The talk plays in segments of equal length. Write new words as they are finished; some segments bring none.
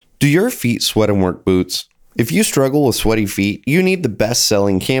Do your feet sweat in work boots? If you struggle with sweaty feet, you need the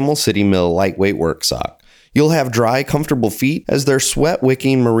best-selling Camel City Mill lightweight work sock. You'll have dry, comfortable feet as their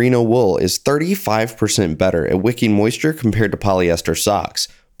sweat-wicking merino wool is 35% better at wicking moisture compared to polyester socks.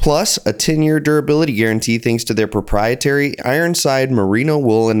 Plus, a 10-year durability guarantee thanks to their proprietary Ironside merino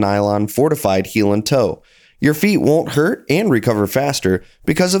wool and nylon fortified heel and toe. Your feet won't hurt and recover faster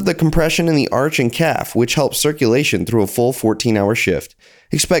because of the compression in the arch and calf, which helps circulation through a full 14-hour shift.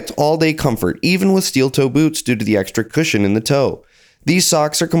 Expect all-day comfort, even with steel-toe boots due to the extra cushion in the toe. These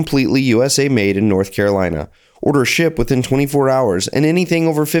socks are completely USA made in North Carolina. Order ship within 24 hours, and anything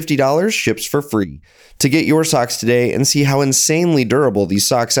over $50 ships for free. To get your socks today and see how insanely durable these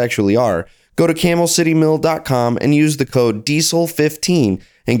socks actually are, go to CamelCityMill.com and use the code DIESEL15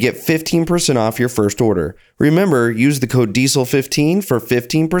 and get 15% off your first order. Remember, use the code DIESEL15 for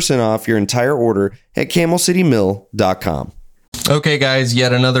 15% off your entire order at CamelCityMill.com. Okay, guys,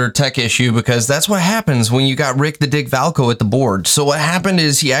 yet another tech issue, because that's what happens when you got Rick the Dick Valco at the board. So what happened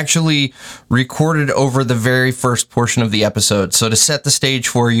is he actually recorded over the very first portion of the episode. So to set the stage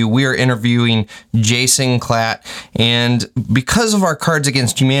for you, we are interviewing Jason Klatt, and because of our Cards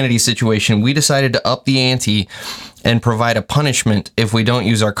Against Humanity situation, we decided to up the ante and provide a punishment if we don't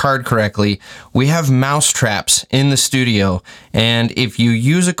use our card correctly. We have mouse traps in the studio, and if you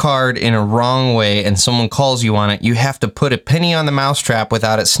use a card in a wrong way and someone calls you on it, you have to put a penny on the mouse trap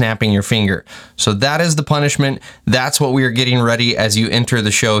without it snapping your finger. So that is the punishment. That's what we are getting ready as you enter the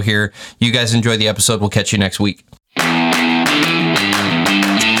show here. You guys enjoy the episode. We'll catch you next week.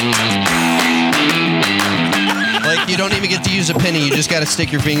 You don't even get to use a penny. You just got to stick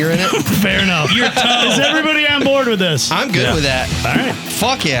your finger in it. Fair enough. Your toe. Is everybody on board with this? I'm good with that. All right.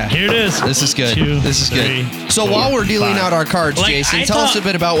 Fuck yeah. Here it is. This is good. 2, this is 3, good. So while we're dealing out our cards, Jason, tell us a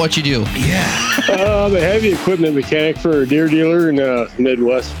bit about what you do. Yeah. I'm a heavy equipment mechanic for a deer dealer in the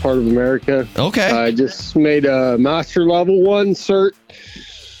Midwest part of America. Okay. I just made a master level 1 cert.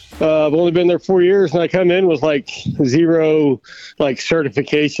 I've only been there 4 years, and I come in with like 0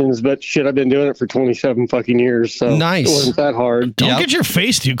 certifications, but shit, I've been doing it for 27 fucking years, so nice. It wasn't that hard. Don't get your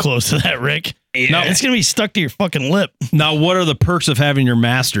face too close to that, Rick. Yeah. No, it's gonna be stuck to your fucking lip. Now, what are the perks of having your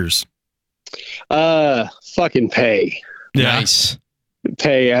masters? Fucking pay. Yeah. Nice.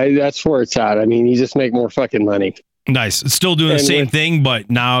 Pay. That's where it's at. I mean, you just make more fucking money. Nice. It's still doing the same thing, but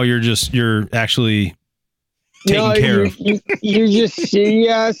now you're actually taken care of. You're just,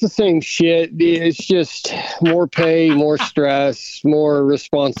 yeah, it's the same shit. It's just more pay, more stress, more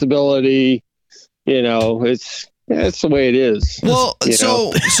responsibility. You know, it's the way it is. Well,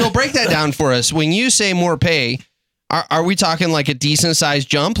 so break that down for us. When you say more pay, are we talking like a decent sized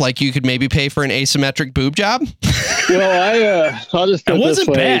jump? Like you could maybe pay for an asymmetric boob job? Well, I'll just put it this wasn't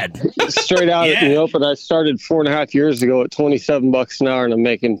way. bad. Straight out in the open, I started 4.5 years ago at $27 an hour, and I'm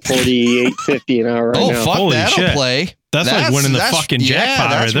making $48.50 an hour right now. Fuck, Holy that'll shit. play. That's like winning the fucking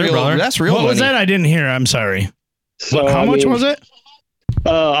jackpot right there, brother. That's real What was money. that? I didn't hear. I'm sorry. So, How much was it?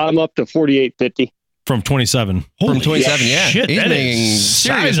 I'm up to $48.50. From 27. From 27, yeah. Shit, He's that making is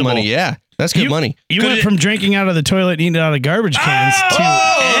serious sizable. money, yeah. That's good money. You went from drinking out of the toilet and eating out of garbage cans to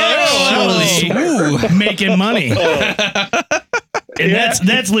actually making money. And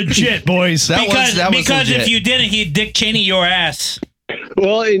that's legit, boys. Because legit. if you didn't, he'd Dick Cheney your ass.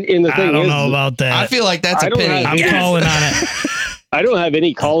 Well, in the thing I don't is, know about that. I feel like that's a penny. I'm calling on it. I don't have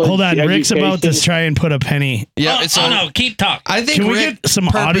any college. Hold on, Rick's about to education. try and put a penny. Yeah, no, keep talking. I think Can we Rick get some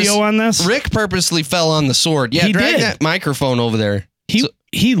audio on this? Rick purposely fell on the sword. Yeah, He drag did. that microphone over there.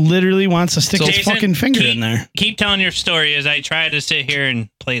 He literally wants to stick his Jason, fucking finger in there. Keep telling your story as I try to sit here and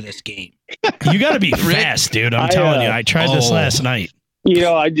play this game. You got to be fast, dude. I'm telling you. I tried this last night. You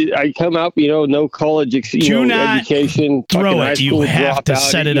know, I come up, no college education. Throw high it. You school have to dropout,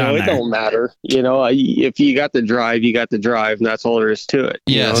 set it on It there. don't matter. If you got the drive, you got the drive, and that's all there is to it.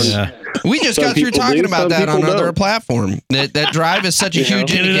 Yes. We just got through talking about that on another platform. That drive is such a huge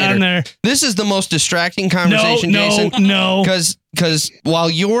Get indicator. it on there. This is the most distracting conversation, Jason. No. Because while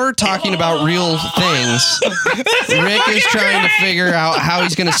you're talking about real things, Rick is trying to figure out how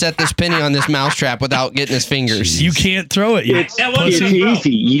he's going to set this penny on this mousetrap without getting his fingers. You can't throw it. It's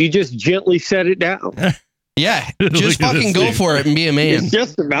easy. You just gently set it down. Yeah, just fucking go for it and be a man. It's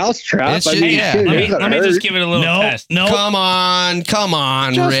just a mousetrap. It's just, shit, let me just give it a little test. No. Come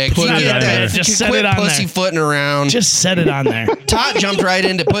on, Just Rick. put You it get on that. there. Just set Quit it on there. pussyfooting around. Just set it on there. Todd jumped right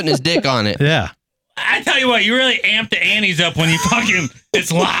into putting his dick on it. Yeah. I tell you what, you really amp the antes up when you fucking,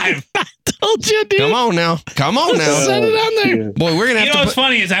 it's live. told you, dude. Come on now. Set it on there. Boy, we're going to You have know to what's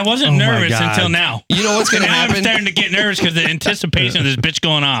funny is I wasn't Oh my nervous God. until now. You know what's going to Now I'm happen? starting to get nervous because the anticipation of this bitch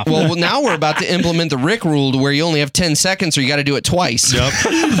going off. Well, now we're about to implement the Rick rule to where you only have 10 seconds or you got to do it twice. Yep.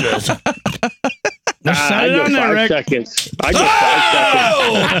 Set I it go on there, 5 Rick. seconds. I go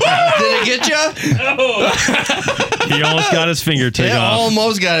 5 seconds. Did it get you? He almost got his finger It taken off.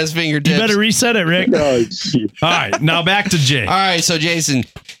 almost got his fingertips. You better reset it, Rick. Oh, shit. All right, now back to Jay. All right, so Jason,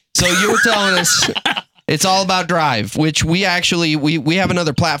 so you were telling us it's all about drive, which we actually we have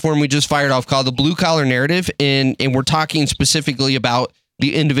another platform we just fired off called the Blue Collar Narrative, and we're talking specifically about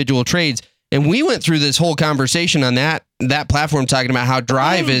the individual trades. And we went through this whole conversation on that platform talking about how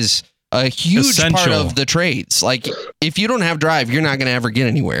drive is a huge part Essential. of the trades. Like if you don't have drive, you're not going to ever get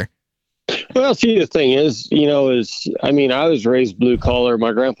anywhere. Well, see, the thing is, I was raised blue collar.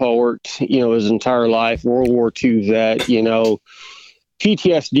 My grandpa worked, his entire life, World War II vet,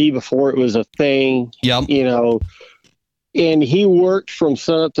 PTSD before it was a thing, Yep. And he worked from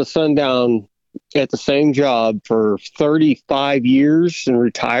sunup to sundown at the same job for 35 years and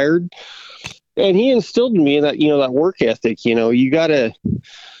retired. And he instilled in me that, that work ethic, you gotta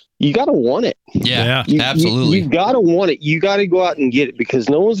want it. Yeah, Yeah. absolutely. You gotta want it. You gotta go out and get it because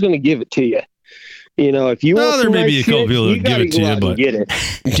no one's going to give it to you. If you Well, want there some may nice be a couple shit, people that you give gotta it to go you, out and but- get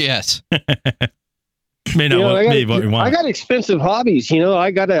it. Yes. May not what you I want. got expensive hobbies.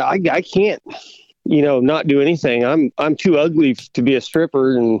 I can't, not do anything. I'm too ugly to be a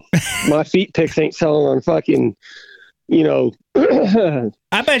stripper, and my feet pics ain't selling on fucking, I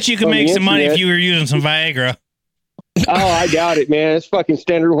bet you could On the make some money if internet. you were using some Viagra. Oh, I doubt it, man. It's fucking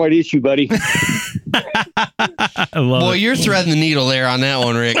standard white issue, buddy. I love Boy, it. you're threading the needle there on that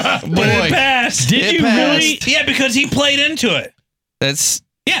one, Rick. But it Boy, passed. Did It you really? passed. Yeah, because he played into it. that's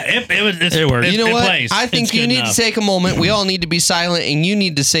Yeah, It worked. you know what? Plays. I think It's you good need enough. to take a moment. We all need to be silent, and you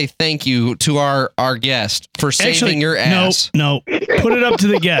need to say thank you to our guest for saving your ass. No. Put it up to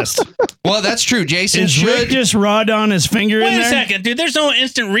the guest. Well, that's true. Jason Is Rick should. just raw on his finger in Wait a there? second, dude. There's no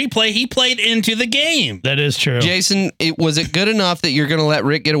instant replay. He played into the game. That is true. Jason, was it good enough that you're going to let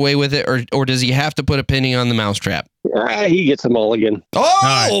Rick get away with it, or does he have to put a penny on the mousetrap? He gets a mulligan.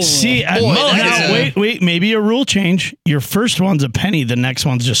 Oh, See, boy, that is a- wait, maybe a rule change. Your first one's a penny. The next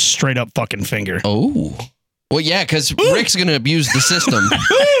one's just straight up fucking finger. Oh. Well, yeah, because Rick's going to abuse the system.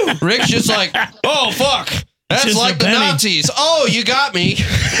 Rick's just like, oh, fuck. That's just like a the penny. Nazis. Oh, you got me.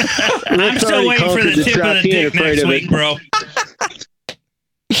 I'm still waiting for the tip of the dick next week, bro.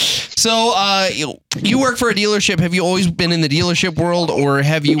 So, you work for a dealership. Have you always been in the dealership world, or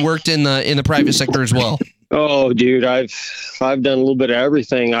have you worked in the private sector as well? Oh, dude, I've done a little bit of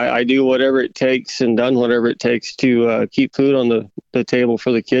everything. I do whatever it takes and done whatever it takes to keep food on the table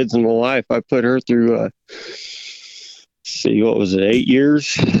for the kids in my life. I put her through, what was it, 8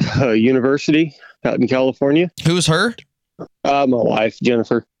 years, university out in California. Who's her? My wife,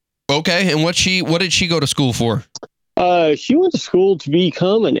 Jennifer. Okay, and what did she go to school for? She went to school to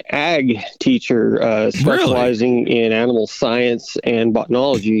become an ag teacher, specializing in animal science and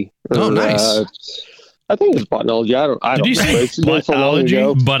botany. Oh, nice. I think it's botany. I don't Did you know. say It's been so long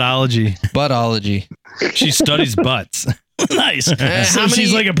ago. Buttology. Buttology. She studies butts. Nice. how So many-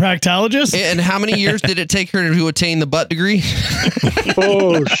 she's like a proctologist? And how many years did it take her to attain the butt degree?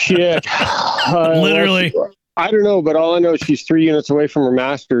 Oh shit! Literally. I don't know, but all I know is she's 3 units away from her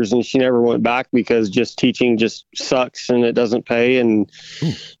master's, and she never went back because just teaching just sucks and it doesn't pay, and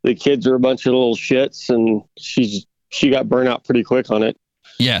the kids are a bunch of little shits, and she got burnt out pretty quick on it.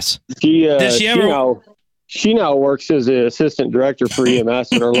 Yes. Did she ever- She now works as the assistant director for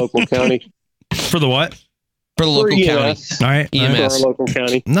EMS in our local county. For the what? For the local for county. EMS. All right. EMS. For our local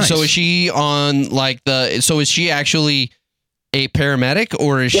county. Nice. So is she on is she actually a paramedic,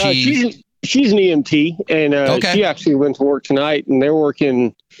 or is Yeah, she? she's an EMT, and Okay. she actually went to work tonight, and they're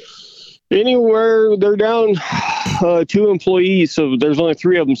working anywhere. They're down 2 employees, so there's only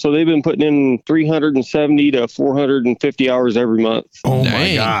 3 of them. So they've been putting in 370 to 450 hours every month. Oh my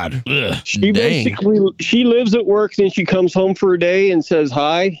Dang. God. Ugh. She Dang. basically she lives at work, then she comes home for a day and says,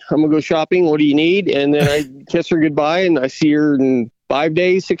 "Hi, I'm gonna go shopping. What do you need?" And then I kiss her goodbye, and I see her in 5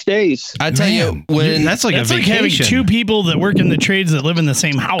 days, 6 days. I tell you, Man, when that's like That's a like having vacation. 2 people that work in the trades that live in the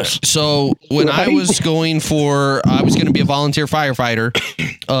same house. So when I Right. was going to be a volunteer firefighter,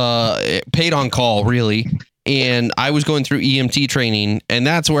 paid on call really, and I was going through EMT training, and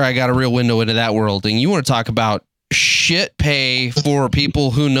that's where I got a real window into that world. And you want to talk about shit pay for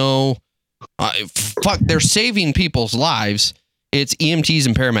people who know, they're saving people's lives. It's EMTs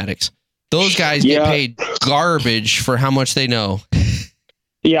and paramedics. Those guys get Yeah. paid garbage for how much they know.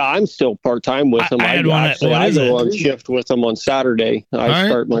 Yeah, I'm still part-time with them. I had one at- what I is go it? on shift with them on Saturday. I right.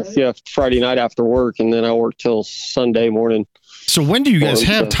 start my shift Friday night after work, and then I work till Sunday morning. So when do you guys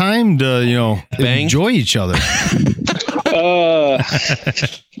have time to, Bang? enjoy each other?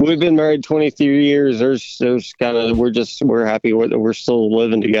 We've been married 23 years. There's kind of we're happy with it. We're still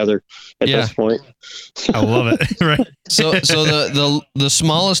living together at Yeah. this point. I love it. Right. So the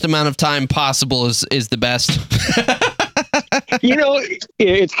smallest amount of time possible is the best.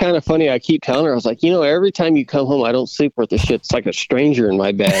 It's kind of funny. I keep telling her, I was like, every time you come home, I don't sleep with the shit. It's like a stranger in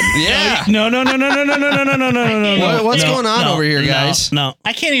my bed. Yeah. No. What's going on over here, guys? No.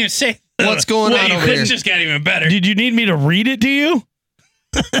 I can't even say. What's going on over here? It just got even better. Did you need me to read it to you?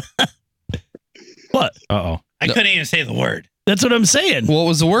 What? Uh-oh. I couldn't even say the word. That's what I'm saying. What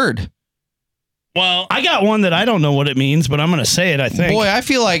was the word? Well, I got one that I don't know what it means, but I'm going to say it, I think. Boy, I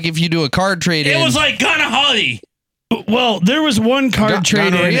feel like if you do a card trade it in, was like Ganahali. Well, there was one card trade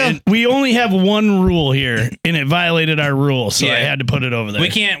in, gonorrhea? and we only have one rule here, and it violated our rule, so I Yeah. had to put it over there.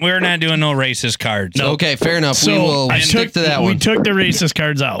 We're not doing no racist cards. okay, fair enough. So we will I stick to that we one. took the racist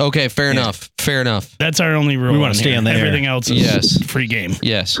cards out. Okay, fair enough. Fair enough. That's our only rule. We wanna in stay here. on the air. Everything else is Yes. free game.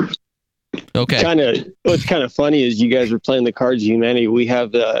 Yes. Okay. What's kind of funny is you guys are playing the Cards of Humanity. We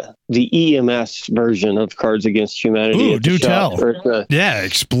have the EMS version of Cards Against Humanity. Ooh, at the do shop. tell. Yeah,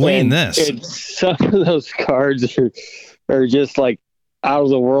 explain And this. Some of those cards are just like out of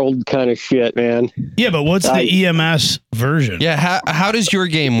the world kind of shit, man. Yeah, but what's the EMS version? Yeah. How does your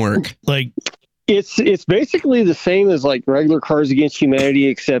game work? Like, It's basically the same as like regular Cards Against Humanity,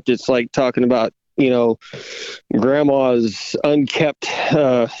 except it's like talking about grandma's unkept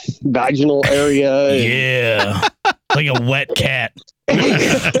vaginal area. yeah, like a wet cat.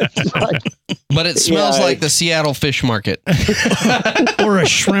 But it smells Yeah, like the Seattle Fish Market. Or a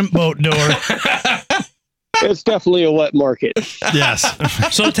shrimp boat door. It's definitely a wet market. Yes.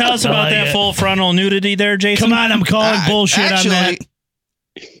 So tell us about like that it. full frontal nudity there, Jason. Come on, I'm calling bullshit on that.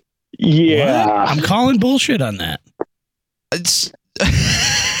 Yeah. What? I'm calling bullshit on that. It's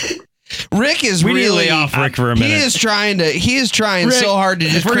Rick is We need to really lay off Rick for a He minute. is trying Rick, so hard to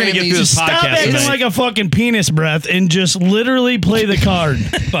just we're gonna cram get through these. this Stop podcast acting tonight. like a fucking penis breath and just literally play the card.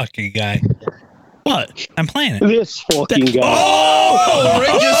 Fucking guy. What? I'm playing it. This fucking guy. Oh,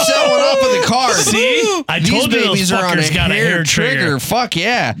 Rick just set one off with a card. See? I These told you those babies are on a fuckers got a hair trigger. Fuck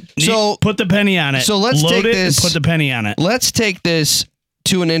yeah. So put the penny on it. so let's Load take it this- and put the penny on it. let's take this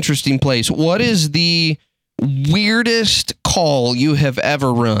to an interesting place. What is the weirdest call you have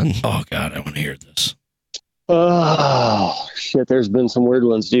ever run? Oh God, I want to hear this. Oh, shit. There's been some weird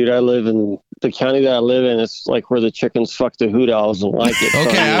ones, dude. I live in the county that I live in. It's like where the chickens fuck the hoot owls and like it.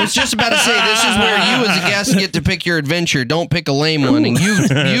 Okay, I was just about to say this is where you as a guest get to pick your adventure. Don't pick a lame one, and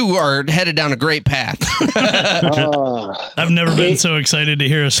you are headed down a great path. I've never been so excited to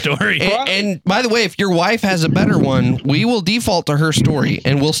hear a story. And by the way, if your wife has a better one, we will default to her story,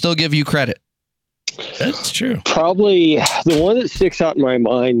 and we'll still give you credit. That's true. Probably the one that sticks out in my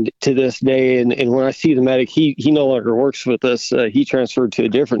mind to this day, and when I see the medic, he no longer works with us. He transferred to a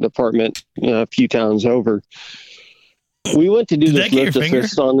different department a few towns over. We went to do Did this that get your lift finger?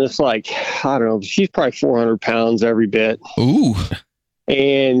 assist on this, like, I don't know, she's probably 400 pounds every bit. Ooh,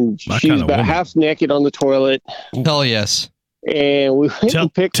 And My she's kinda about woman. half naked on the toilet. hell yes. And we went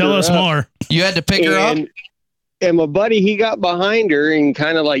and picked Tell her us up. more. You had to pick her up? And my buddy, he got behind her and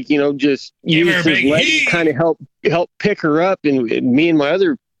kind of like, just Give her used a his big leg heave. to kind of help pick her up. And me and my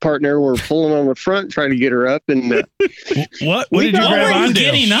other partner were pulling on the front trying to get her up. And What We did you got- grab Where are you onto?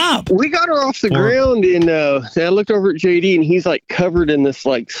 getting up? we got her off the Poor- ground. And I looked over at JD and he's like covered in this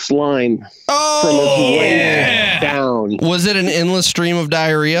like slime from his Oh, waist down. was it an endless stream of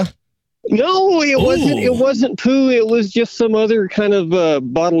diarrhea? No, it wasn't. Ooh. It wasn't poo. It was just some other kind of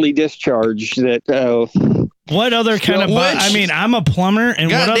bodily discharge that What other kind of? Which- I mean, I'm a plumber,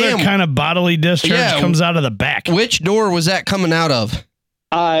 and what Goddamn. other kind of bodily discharge Yeah. comes out of the back? Which door was that coming out of?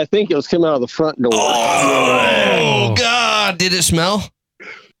 I think it was coming out of the front door. Oh, God. Did it smell?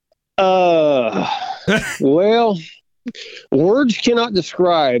 Well, words cannot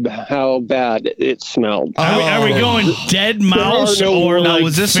describe how bad it smelled. Are we going dead mouse no or words. like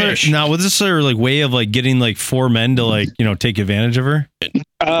Was this fish? their like way of like getting like four men to like take advantage of her?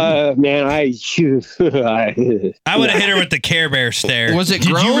 Man, I I would have hit her with the Care Bear stare. Was it Did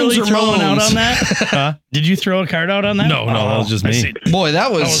groans you really or throw one out moans? on that? Huh? Did you throw a card out on that? No, that was just I me. see. Boy, that I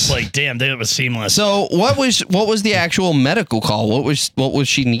was... was like, damn, that was seamless. So what was the actual medical call? What was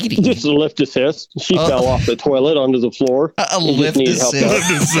she needing? just a lift assist. She Oh. fell off the toilet onto the floor. A She just lift needed help.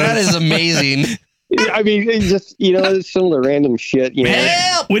 assist. That is amazing. I mean, it's just, it's some of the random shit,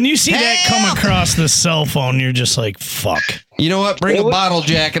 Help! When you see that come across the cell phone, you're just like, fuck. You know what? Bring a bottle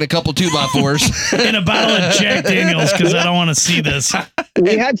jack and a couple 2x4s. And a bottle of Jack Daniels, because I don't want to see this.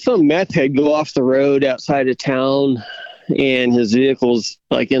 We had some meth head go off the road outside of town, and his vehicle's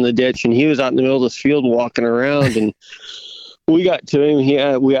like in the ditch, and he was out in the middle of this field walking around, and we got to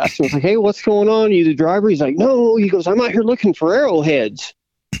him. We asked him, like, hey, what's going on? You the driver? He's like, no. He goes, I'm out here looking for arrowheads.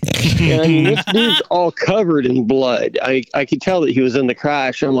 And I mean, this dude's all covered in blood. I could tell that he was in the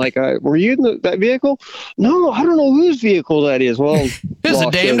crash. I'm like, were you in that vehicle? No, I don't know whose vehicle that is. Well, it's the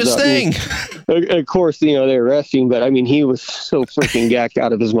damnedest thing. Of course, they arrest him, but I mean, he was so freaking gacked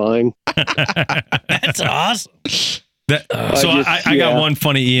out of his mind. That's awesome. I got one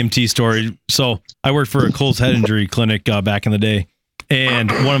funny EMT story. So I worked for a Cole's head injury clinic back in the day,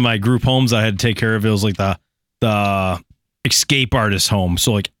 and one of my group homes I had to take care of, it was like the escape artist home.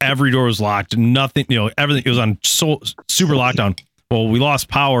 So like every door was locked, nothing, everything, it was on super lockdown. Well, we lost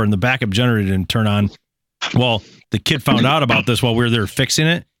power and the backup generator didn't turn on. Well, the kid found out about this while we were there fixing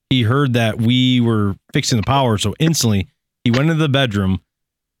it. He heard that we were fixing the power. So instantly he went into the bedroom,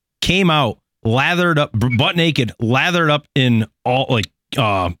 came out, lathered up, butt naked, lathered up in all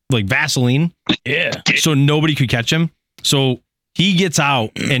like Vaseline. Yeah. So nobody could catch him. So he gets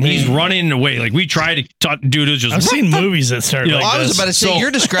out and he's running away. Like we tried to dude, it was just. I've seen movies that start like I was about to say, you're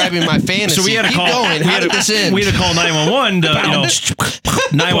describing my fantasy. So we had to call. We had to call 911 to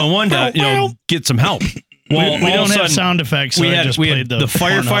 911 to get some help. Well, we don't have sound effects. So we had the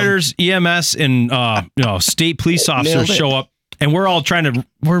firefighters, EMS, and state police officers show up. And we're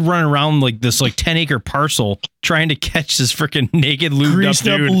running around like this 10-acre parcel trying to catch this freaking naked lubed up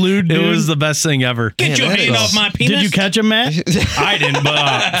dude. It was the best thing ever. Get your hand off my penis. Did you catch him, Matt? I didn't,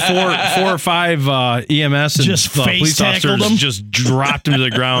 but four or five EMS and just police officers him? Just dropped him to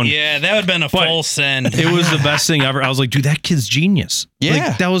the ground. Yeah, that would have been a full send. It was the best thing ever. I was like, dude, that kid's genius. Yeah.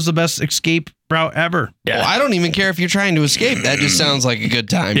 Like, that was the best escape route ever. Yeah. Well, I don't even care if you're trying to escape. That just sounds like a good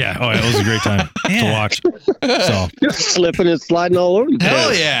time. Yeah. Oh, it was a great time to watch. So just slipping and sliding all over the place.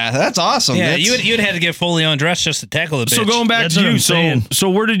 Hell yeah, that's awesome. Yeah, you'd have to get fully undressed just to tackle the bitch. So going back to you, so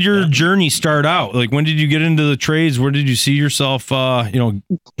where did your journey start out? Like, when did you get into the trades? Where did you see yourself, figuring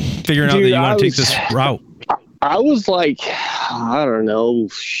out that you want to take this route? I was like, I don't know,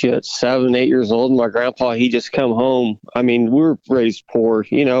 7, 8 years old. And my grandpa, he just come home. I mean, we were raised poor,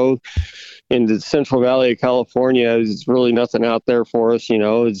 in the Central Valley of California. There's really nothing out there for us,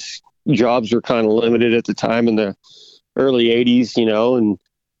 jobs were kind of limited at the time in the early 80s, and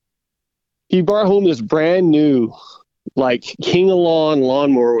he brought home this brand new, King of Lawn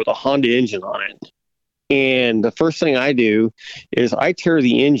lawnmower with a Honda engine on it. And the first thing I do is I tear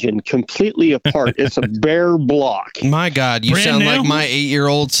the engine completely apart. It's a bare block. My God, you sound like my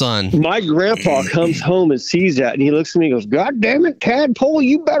 8-year-old son. My grandpa comes home and sees that, and he looks at me and goes, God damn it, Tadpole,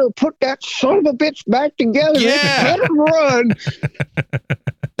 you better put that son of a bitch back together. Yeah. Let it run.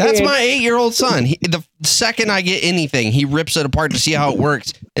 That's my 8-year-old son. The second I get anything, he rips it apart to see how it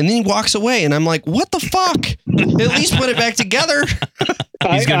works, and then he walks away, and I'm like, what the fuck? At least put it back together.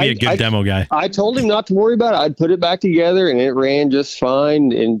 He's going to be a good demo guy. I told him not to worry about it. I'd put it back together, and it ran just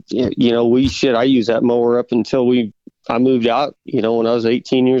fine. And, I used that mower up until I moved out, when I was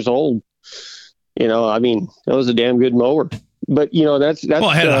 18 years old. I mean, that was a damn good mower. But, that's well,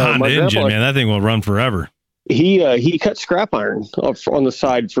 I had a Honda engine, man. That thing will run forever. He cut scrap iron on the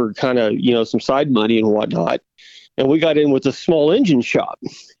side for kind of, some side money and whatnot. And we got in with a small engine shop.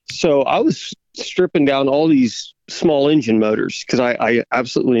 So I was stripping down all these small engine motors because I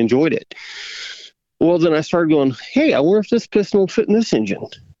absolutely enjoyed it. Well, then I started going, hey, I wonder if this piston will fit in this engine.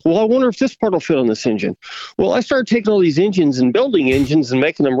 Well, I wonder if this part will fit on this engine. Well, I started taking all these engines and building engines and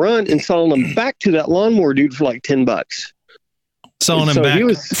making them run and selling them back to that lawnmower dude for like $10. Selling him back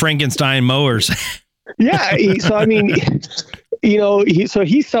Frankenstein mowers. Yeah. He's selling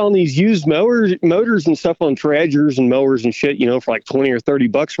these used motors and stuff on dredgers and mowers and shit, for like $20 or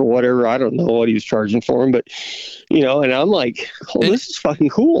 $30 or whatever. I don't know what he was charging for them, but and I'm like, this is fucking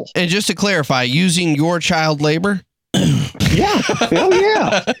cool. And just to clarify, using your child labor. Yeah. Oh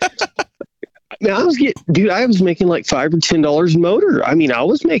yeah. I was making like $5 or $10 a motor. I mean, I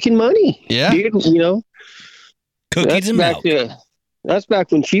was making money. Yeah. Dude, cookies and milk. That's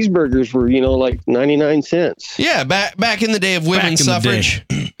back when cheeseburgers were, like 99 cents. Yeah, back in the day of women's suffrage.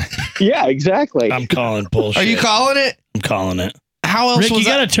 Yeah, exactly. I'm calling bullshit. Are you calling it? I'm calling it. How else Rick, you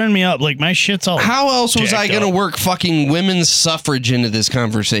gotta turn me up. Like, my shit's all How else was I jacked gonna up. work fucking women's suffrage into this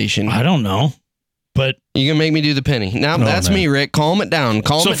conversation? I don't know. but You can make me do the penny. Now that's no. me, Rick. Calm it down.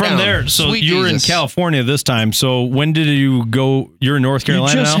 Calm So it from down. there, so Sweet you were in Jesus. California this time. So when did you go? You're in North you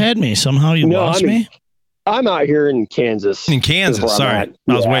Carolina just now? had me. Somehow you No, lost I'm in- me. I'm out here in Kansas. In is where Kansas. I'm Sorry, at.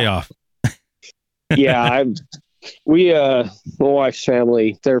 I was Yeah. way off. Yeah, my wife's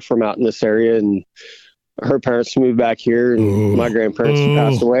family, they're from out in this area, and her parents moved back here, and Ooh. my grandparents Ooh.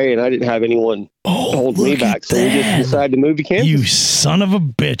 passed away, and I didn't have anyone hold me look at back, so we just that. decided to move to Kansas. You son of a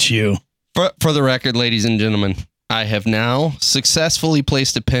bitch, you. For the record, ladies and gentlemen, I have now successfully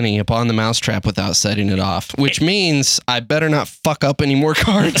placed a penny upon the mousetrap without setting it off, which means I better not fuck up any more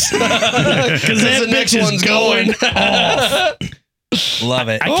cards. Because that the next bitch is one's going off. Love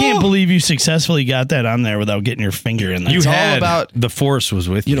it. I can't believe you successfully got that on there without getting your finger in there. You It's all had about- the force was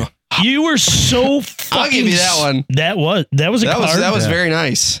with you. know, You were so fucking. I'll give you that one. That was a That card. was Yeah. very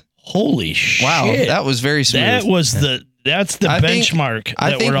nice. Holy shit! Wow, that was very smooth. That's the I think- benchmark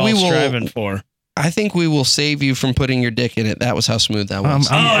I that think we're all we will- striving for. I think we will save you from putting your dick in it. That was how smooth that was.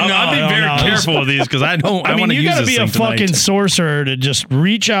 I've been very careful with these because I don't. I, I mean, want to you use gotta this be a thing tonight. fucking sorcerer to just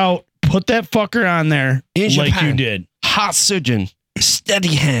reach out, put that fucker on there In like Japan. you did, Hot surgeon,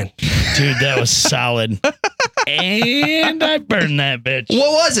 steady hand. dude. That was solid. And I burned that bitch.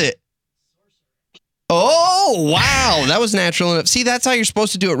 What was it? Oh, wow. That was natural enough. See, that's how you're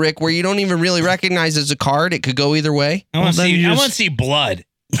supposed to do it, Rick, where you don't even really recognize it's a card. It could go either way. I want to then see. you I just- want to see blood.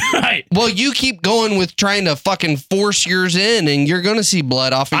 Right. Well, you keep going with trying to fucking force yours in, and you're going to see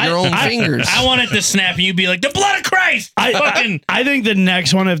blood off of your own fingers. I want it to snap, and you be like, "The blood of Christ!" I think the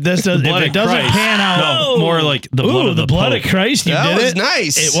next one, if it doesn't Christ. pan out, No, more like the blood of the blood Pope. of Christ. You that did was it.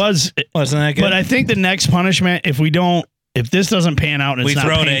 nice. It was, Wasn't that good? but I think the next punishment, if this doesn't pan out and We it's not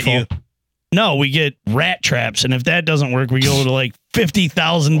throw it at painful, no, we get rat traps, and if that doesn't work, we go to like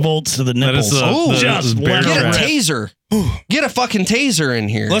 50,000 volts to the That is nipples. the just bear let Get a it trap. rip. taser. Get a fucking taser in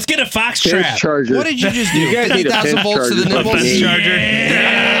here. Let's get a fox Face trap. charger. What did you just do? You guys need a 50,000 fence volts to the charger. nipples?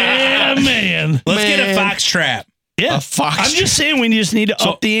 Yeah, man. Let's get a Man. fox trap. Yeah, A fox I'm just saying we just need to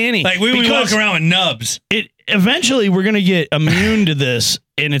up the ante. Like we would Because walk around with nubs. it eventually we're gonna get immune to this,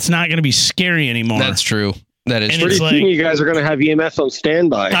 and it's not gonna be scary anymore. That's true. That is And true. it's Pretty like- soon you guys are going to have EMS on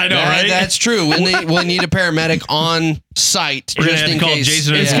standby. I know, right? That's true. We'll need a paramedic on site We're gonna just have to in call case.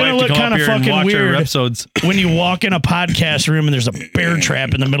 Jason and It's his gonna wife look to come kinda up here and fucking watch our weird. episodes. when you walk in a podcast room and there's a bear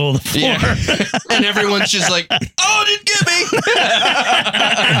trap in the middle of the floor. Yeah. And everyone's just like, "Oh, it didn't get me."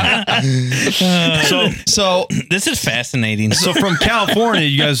 So This is fascinating. So from California,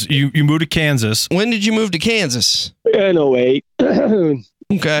 you guys you moved to Kansas when did you move to Kansas? In 08.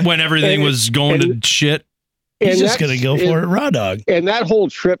 Okay. when everything And- was going to shit. He's just that's- gonna go for it, raw dog. And that whole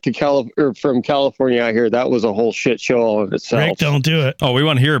trip to from California out here, that was a whole shit show all in itself. Rick, don't do it. Oh, we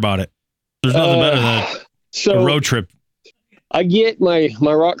want to hear about it. There's nothing better than a So road trip. I get my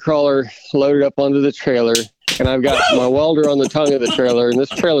rock crawler loaded up onto the trailer, and I've got my welder on the tongue of the trailer, and this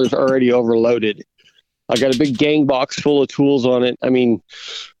trailer's already overloaded. I got a big gang box full of tools on it. I mean,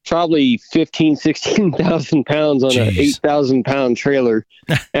 probably 16,000 pounds on an Jeez. 8,000 pound trailer.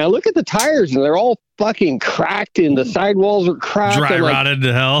 And I look at the tires, and they're all fucking cracked, and the sidewalls are cracked. Dry I'm like, rotted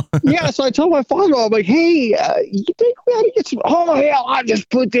to hell. yeah, so I told my father-in-law, I'm like, hey, you think we ought to get some? Oh, hell, I just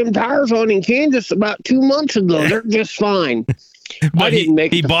put them tires on in Kansas about 2 months ago. They're just fine. But didn't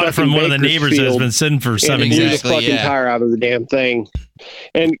make he the bought it from fucking one of the neighbors that has been sitting for 7 and blew years. the fucking tire out of the damn thing.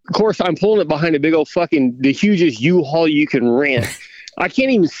 And of course, I'm pulling it behind a big old the hugest U-Haul you can rent. I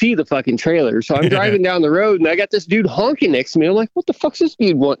can't even see the fucking trailer. So I'm driving down the road, and I got this dude honking next to me. I'm like, what the fuck's this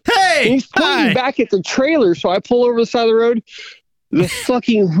dude want? Hey, And he's pointing back at the trailer. So I pull over the side of the road. The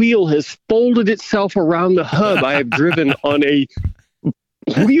fucking wheel has folded itself around the hub. I have driven on a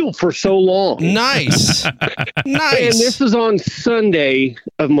wheel for so long. Nice. And Nice. this is on Sunday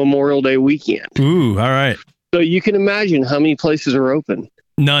of Memorial Day weekend. Ooh, all right. So you can imagine how many places are open.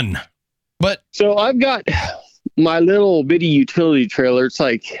 None. But So I've got my little bitty utility trailer. It's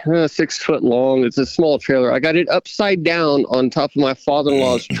like 6 foot long. It's a small trailer. I got it upside down on top of my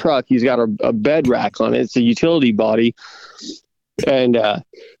father-in-law's truck. He's got a bed rack on it. It's a utility body. And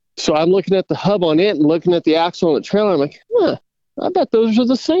so I'm looking at the hub on it and looking at the axle on the trailer. I'm like, I bet those are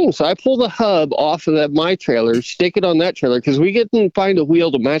the same. So I pull the hub off of my trailer, stick it on that trailer, because we couldn't find a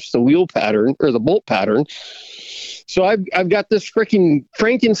wheel to match the wheel pattern or the bolt pattern. So I've got this freaking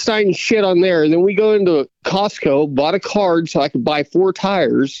Frankenstein shit on there. And then we go into Costco, bought a card so I could buy 4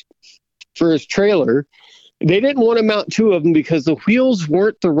 tires for his trailer. They didn't want to mount 2 of them because the wheels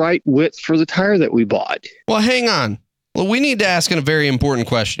weren't the right width for the tire that we bought. well, hang on. Well, we need to ask a very important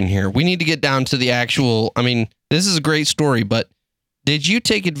question here. We need to get down to the actual. I mean, this is a great story, but did you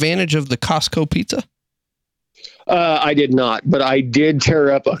take advantage of the Costco pizza? I did not, but I did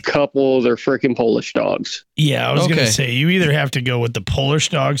tear up a couple of their freaking Polish dogs. Yeah, I was Okay. gonna say you either have to go with the Polish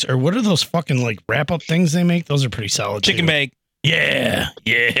dogs or what are those fucking like wrap up things they make? Those are pretty solid. Chicken too. bake. Yeah.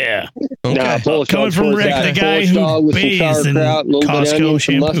 Okay. Nah, Polish Coming dog's from where it's Rick, at. the guy Polish who dog with some bathes in sauerkraut, a little bit Costco of onion, some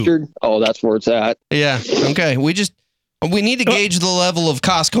shampoo. mustard. Oh, that's where it's at. Yeah. Okay. We need to gauge the level of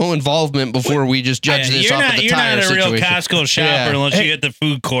Costco involvement before we just judge this You're off not, of the you're tire not a real situation. Costco shopper Yeah. unless Hey, you hit the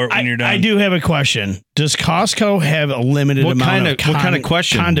food court when you're done. I do have a question. Does Costco have a limited What amount kind of of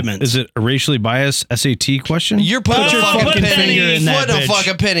question? condiments? Is it a racially biased SAT question? You're putting Put a your fucking fucking penny finger in that Put a bitch.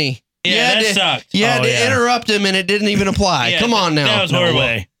 fucking penny. Yeah, that to- sucked. You had Oh, to yeah. interrupt him, and it didn't even apply. Yeah, Come on now. That was No horrible.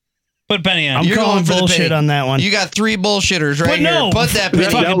 way. Put penny on. I'm You're calling going for the bullshit penny. on that one. You got 3 bullshitters right But here. no. Put that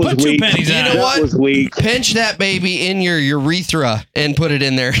That penny. was Put 2 weak. pennies You on. know That what? was weak. Pinch that baby in your urethra and put it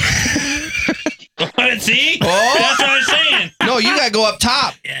in there. See? Oh. That's what I'm saying. No, you got to go up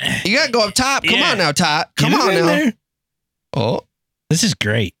top. You got to go up top. Come Yeah. on now, Tot. Come Get it on in now. there. Oh. This is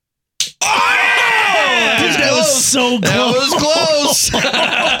great. Dude, that was so close. That was close.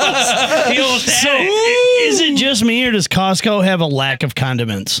 He almost had So, it. is it just me or does Costco have a lack of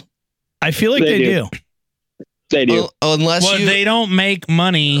condiments? I feel like They they do. do. They do. Well, unless Well, you. they don't make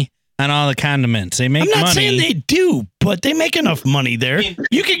money on all the condiments. They make I'm not money. saying they do, but they make enough money there.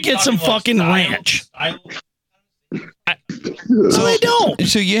 You could get some fucking ranch. So they don't.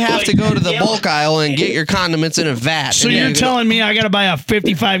 So you have to go to the bulk aisle and get your condiments in a vat. So And you're you- telling me I got to buy a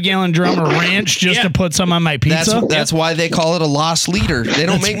 55-gallon drum of ranch just Yeah. to put some on my pizza? That's why they call it a lost leader. They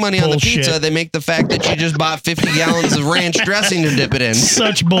don't That's make money on the bullshit. pizza. They make the fact that you just bought 50 gallons of ranch dressing to dip it in.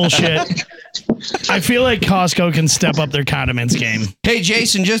 Such bullshit. I feel like Costco can step up their condiments game. Hey,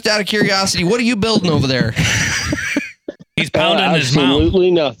 Jason, just out of curiosity, what are you building over there? He's pounding his mouth.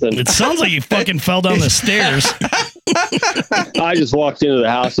 Absolutely nothing. It sounds like you fucking fell down the stairs. I just walked into the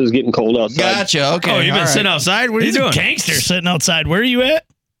house. It was getting cold outside. Gotcha. Okay. Oh, you've been all right. sitting outside? What are you He's a doing? gangster sitting outside. Where are you at?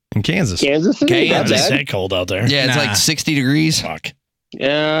 In Kansas. Kansas City? Not Kansas. It's bad. that cold out there. Yeah, it's Nah. like 60 degrees. Fuck.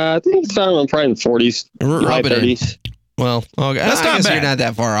 Yeah, I think it's down probably in the 40s. High Rub it in. 30s. Well, okay. That's I not guess bad. you're not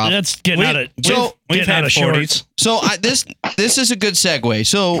that far off. That's getting We've- out of so we've getting had out of 40s. shorts. So this is a good segue.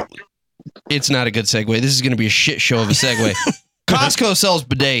 So it's not a good segue. This is going to be a shit show of a segue. Costco sells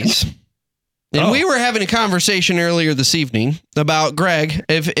bidets. And Oh. we were having a conversation earlier this evening about Greg.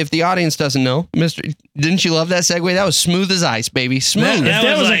 If the audience doesn't know, Mr. Didn't you love that segue? That was smooth as ice, baby. Smooth. If That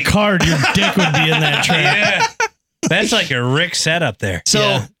that was was like- a card, your dick would be in that tray. Yeah. That's like a Rick setup there. So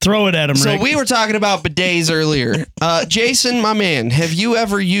Yeah. Throw it at him, So Rick. we were talking about bidets earlier. Jason, my man, have you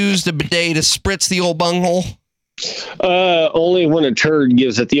ever used a bidet to spritz the old bunghole? Only when a turd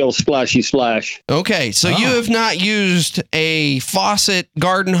gives it the old splashy splash. Okay, so you Oh. have not used a faucet,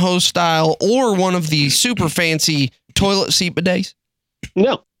 garden hose style, or one of the super fancy toilet seat bidets?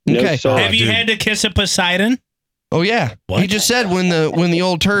 No. Okay. No, sorry. Have you dude. had to kiss a Poseidon? Oh yeah, What? he just said when the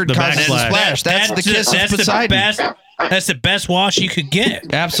old turd The causes the backsplash. splash. That's the kiss of Poseidon. That's the best wash you could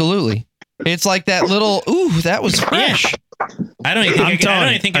get. Absolutely, it's like that little. Ooh, that was fresh. I don't even think I, can, I don't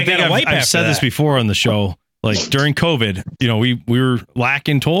even think I, got a wipe I've after said this that. before on the show. Like during COVID, we were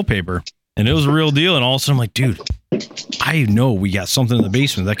lacking toilet paper, and it was a real deal. And all of a sudden, I'm like, dude, I know we got something in the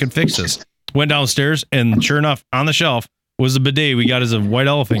basement that could fix this. Went downstairs, and sure enough, on the shelf was the bidet we got as a white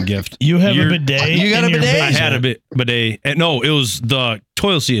elephant gift. You have You're- a bidet. You got in a your bidet? I had a basement. bidet. And no, it was the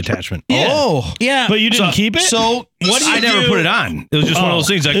toilet seat attachment. Oh, Yeah. But you didn't keep it? so What do you I never do? put it on. It was just one of those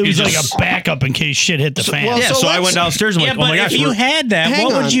things. Like, it was you like just- a backup in case shit hit the fan. well, yeah. so So I let's- went downstairs. I'm yeah, like, oh but my gosh, if you had that, Hang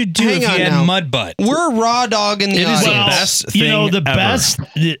what on. would you do Hang if on you had now. mud butt? we're raw dog in the It is the audience. best you know, thing the ever. best,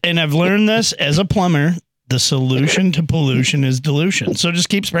 and I've learned this as a plumber, the solution to pollution is dilution. So just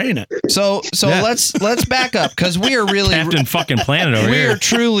keep spraying it. So Yeah. let's back up because we are really Captain fucking Planet over we are here.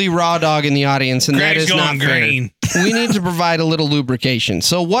 truly raw dog in the audience, and Greg's that is not going green. fair. We need to provide a little lubrication.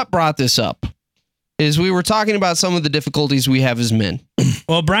 So what brought this up is we were talking about some of the difficulties we have as men.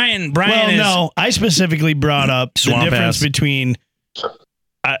 Well, Brian Well, is no, I specifically brought up the Swamp difference ass. between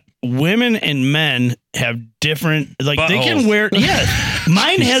women and men have different, like they can Buttholes. wear, yeah,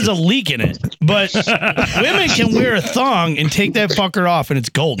 mine has a leak in it, but women can wear a thong and take that fucker off and it's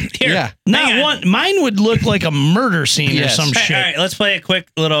golden. here. Yeah. Not Hang on. one, mine would look like a murder scene Yes. or some All shit. right, let's play a quick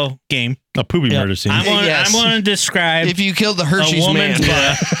little game. A poopy Yeah. murder scene. I'm going Yes. to describe If you killed the a Hershey's man, woman's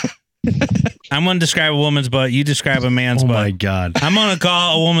butt. I'm going to describe a woman's butt. You describe a man's Oh butt. my god. I'm going to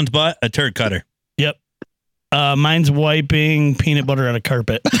call a woman's butt a turd cutter. Yep. Mine's wiping peanut butter on a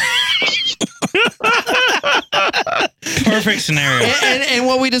carpet. Perfect scenario. and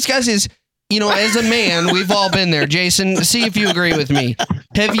what we discuss is, as a man, we've all been there. Jason, see if you agree with me.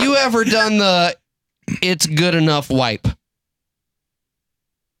 Have you ever done the "it's good enough" wipe?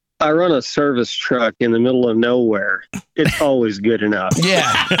 I run a service truck in the middle of nowhere. It's always good enough. Yeah.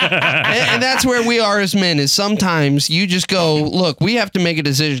 And that's where we are as men, is sometimes you just go, look, we have to make a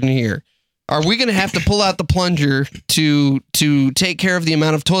decision here. Are we going to have to pull out the plunger to take care of the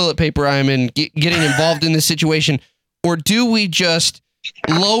amount of toilet paper I'm in getting involved in this situation? Or do we just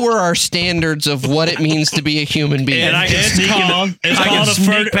lower our standards of what it means to be a human being? And I can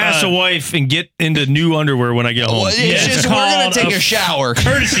sneak past a wife and get into new underwear when I get home. Well, it's just, we're going to take a shower.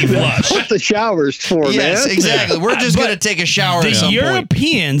 Courtesy flush. What the shower's for, Yes, man. exactly. We're just going to take a shower at some point.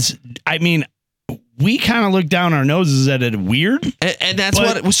 Europeans, I mean, we kind of look down our noses at it weird. And that's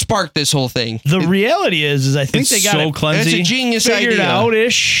what sparked this whole thing. The reality is I think they got so it cleansy. It's a genius figured idea.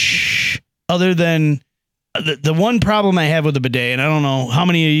 out-ish, other than the one problem I have with the bidet, and I don't know how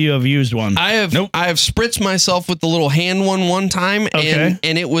many of you have used one. I have spritzed myself with the little hand one time, Okay.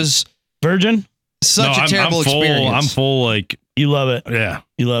 and it was Virgin? such a terrible experience. I'm full, like, You love it. yeah.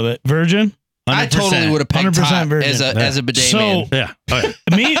 You love it. Virgin? 100%. I totally would have pegged 100% Todd virgin. as a bidet man. Yeah. Oh,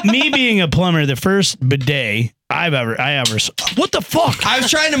 yeah. me being a plumber, the first bidet I ever what the fuck? I was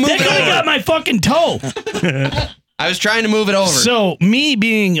trying to move That it guy over. got my fucking toe. I was trying to move it over. So me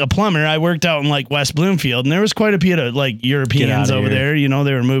being a plumber, I worked out in like West Bloomfield, and there was quite a bit of like Europeans outta over here. there. You know,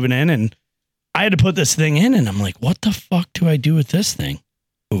 they were moving in, and I had to put this thing in, and I'm like, what the fuck do I do with this thing?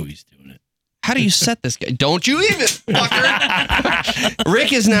 Oh, he's doing it. How do you set this guy? Don't you even, fucker.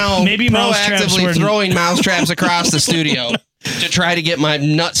 Rick is now Maybe mousetraps proactively were- throwing mousetraps across the studio to try to get my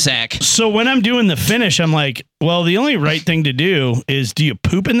nutsack. So when I'm doing the finish, I'm like, well, the only right thing to do is, do you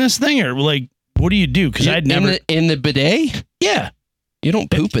poop in this thing, or like, what do you do? Because I'd never. In the bidet? Yeah. You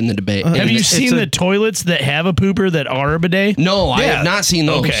don't poop in the debate. Have you seen the toilets that have a pooper that are a bidet? No, I Yeah. have not seen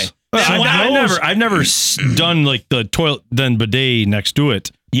those. Okay. I've never done like the toilet then bidet next to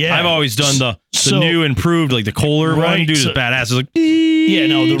it. Yeah. I've always done the So- new improved, like the Kohler Right, one. Dude is so- badass. It's like, Yeah,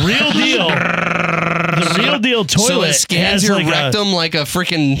 no, the real deal. The real deal toilet So it scans has your like rectum like a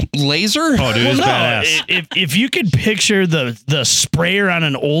freaking laser? oh, dude, it's no, badass. if you could picture the sprayer on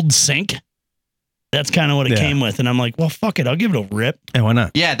an old sink, that's kind of what it Yeah. came with. And I'm like, well, fuck it, I'll give it a rip. Yeah, why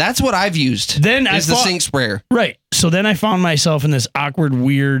not? Yeah, that's what I've used. Then I is the thought- sink sprayer. Right. So then I found myself in this awkward,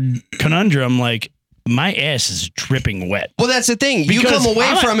 weird conundrum. Like, my ass is dripping wet. Well, that's the thing. You Because come away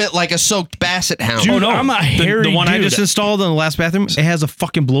I'm a- from it like a soaked basset hound. Dude, I'm a hairy the one I dude. just installed in the last bathroom, it has a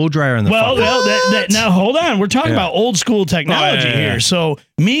fucking blow dryer in the Well, fucking. now hold on. We're talking Yeah. about old school technology yeah. here. So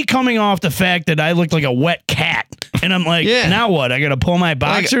me coming off the fact that I looked like a wet cat, and I'm like, Yeah. now what? I got to pull my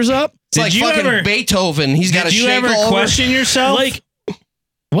boxers up? It's like fucking Beethoven. He's got to Did you shake ever all over. question yourself? Like,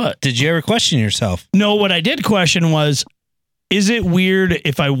 what? Did you ever question yourself? No, what I did question was, is it weird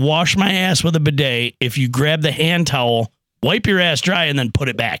if I wash my ass with a bidet, if you grab the hand towel, wipe your ass dry, and then put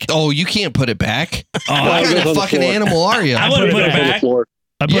it back? Oh, you can't put it back. it What goes kind on of the fucking floor. animal are you? I would have put it on the back. floor.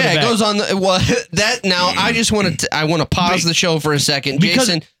 I put Yeah, it it back. goes on the that now. I just want to. I want to pause the show for a second, Because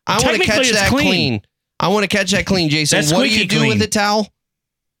Jason. I want to technically catch it's that clean. clean. I want to catch that clean, Jason. That's What do you squeaky do clean. with the towel?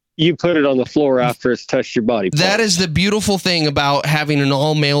 You put it on the floor after it's touched your body. That is the beautiful thing about having an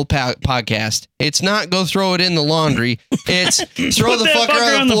all-male podcast. It's not go throw it in the laundry. It's throw Put the that fucker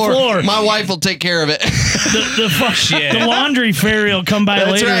fucker on the floor. My wife will take care of it. The laundry fairy will come by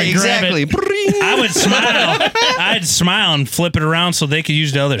That's later right, and grab exactly. it. I would smile. I'd smile and flip it around so they could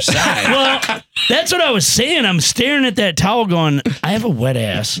use the other side. Well, that's what I was saying. I'm staring at that towel going, I have a wet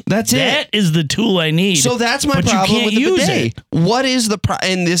ass. That's it. That is the tool I need. So that's my But you problem can't with the use bidet. it. What is the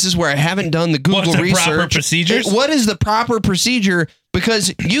and this is where I haven't done the Google What's the research. proper procedures? What is the proper procedure?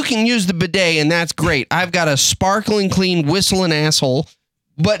 Because you can use the bidet and that's great. I've got a sparkling clean whistling asshole.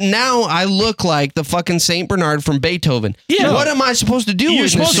 But now I look like the fucking Saint Bernard from Beethoven. Yeah. What am I supposed to do You're in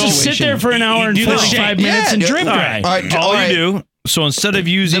this supposed to situation? sit there for an hour and do the 45 shake. minutes and Yeah, drip all dry. right. All right, All all right. you do. So instead of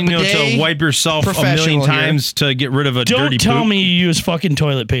using The bidet, to wipe yourself a million professional here. times to get rid of a dirty Don't tell poop, me you use fucking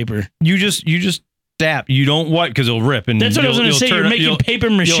toilet paper. you just dap. You don't wipe because it'll rip. And That's what I was going to say. You're making paper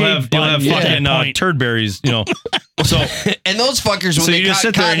mache You'll have buns at fucking that point. turd berries. You know. So And those fuckers, when So they you just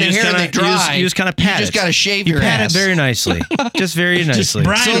sit there caught and in you the just hair, kinda- they dry. you just kinda pat You just it. got to shave you your pat ass. it very nicely, just very nicely.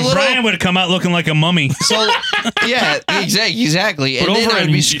 Brian would have come out looking like a mummy. So yeah, exactly. And But then over I'd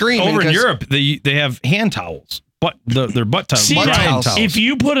in be screaming. over in 'cause- Europe, they have hand towels, but their butt towels. See, butt now, towels. if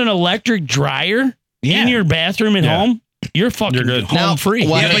you put an electric dryer Yeah. in your bathroom at Yeah. home, you're fucking You're good. home Now, free.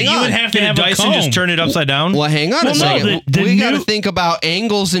 what- Yeah, but hang you on. would have to Get a have Dyson, a just comb. turn it upside down. Well, hang on Well, a no, second. the We got to new- think about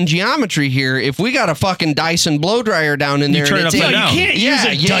angles and geometry here. If we got a fucking Dyson blow dryer down in there, turn and it it's upside aimed- down. You can't yeah, use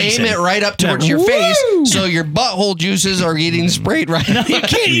a you Dyson. aim it right up towards your face, so your butthole juices are getting sprayed right. No, you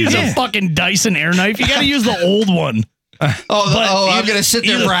can't use a fucking Dyson air knife. You got to use the old one. I'm gonna sit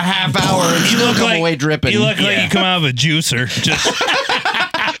there for a half hour and You still look come like away dripping. You look like you come out of a juicer. Just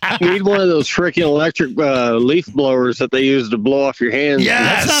need one of those freaking electric leaf blowers that they use to blow off your hands.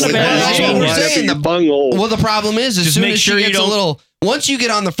 Yes, That's not a bad that's idea. what we're Right up saying. your bunghole. Well, the problem is, as Just soon make as sure she you gets a don't- little, once you get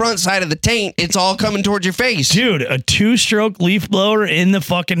on the front side of the taint, it's all coming towards your face. Dude, a 2-stroke leaf blower in the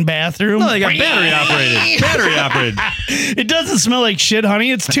fucking bathroom. No, they got battery operated. Battery operated. It doesn't smell like shit,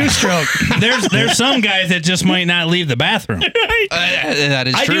 honey. It's 2-stroke. There's some guys that just might not leave the bathroom. That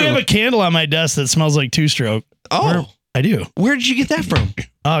is I true. do have a candle on my desk that smells like 2-stroke. Oh, I do. where did you get that from?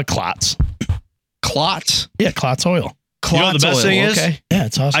 Clots. Clots. Yeah, Clots oil. You know what the best thing is? Yeah,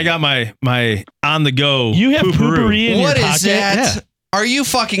 it's awesome. I got my on the go. You have poopery in What your is pocket? that? Yeah. Are you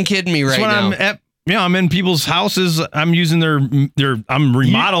fucking kidding me right When now? I'm at, I'm in people's houses. I'm using I'm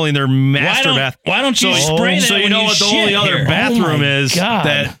remodeling their master bath. Why don't you So- spray that? So you when know what the shit only other here? bathroom my is God.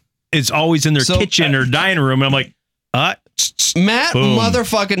 that it's always in their So- kitchen or dining room. And I'm like, Matt Boom.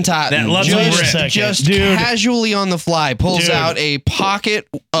 motherfucking Totten That loves a just, rip. just Dude. casually on the fly pulls Dude. out a pocket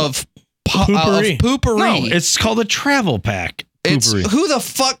of Poopery. poopery. no, it's called a travel pack. It's Poopery. who the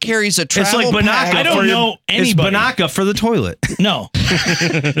fuck carries a It's travel like Banaka. pack? I don't for your- know anybody. It's Banaka for the toilet. No.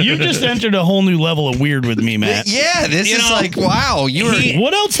 You just entered a whole new level of weird with me, Matt. Yeah, this You is know, like wow. You were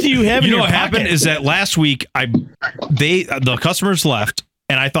What else do you have You in know your what happened pocket? is that last week the customers left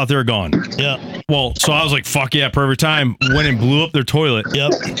and I thought they were gone. Yeah. Well, so I was like, fuck yeah, perfect time. Went and blew up their toilet.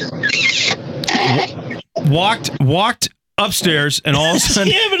 Yep. Walked upstairs and all of a Is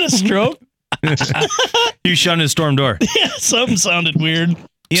sudden he having a stroke? he shut his storm door. Yeah, something sounded weird.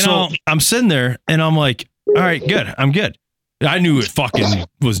 You know, So I'm sitting there and I'm like, all right, good. I'm good. I knew it fucking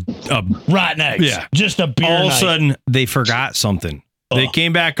was Rotten eggs. Yeah. Just a beer all of a night. sudden they forgot something. They Oh.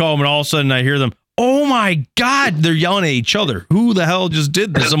 came back home and all of a sudden I hear them, oh my God, they're yelling at each other. Who the hell just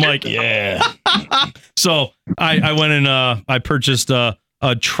did this? I'm like, Yeah. so I went and I purchased a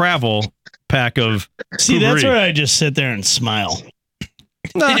travel pack of See, that's poopery. where I just sit there and smile.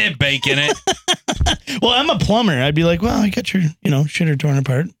 bacon it. Well, I'm a plumber. I'd be like, well, I got your, shitter torn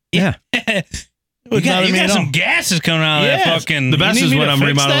apart. Yeah. You Wouldn't bother got me at all. some gases coming out of that Yes. fucking. The best need is me when to I'm fix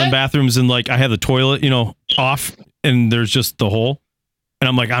remodeling that? bathrooms and like I have the toilet, off and there's just the hole. And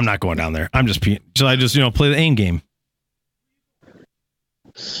I'm like, I'm not going down there. I'm just peeing. So I just, play the aim game.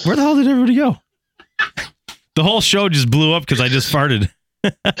 Where the hell did everybody go? The whole show just blew up because I just farted.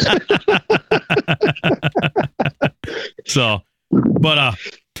 So, but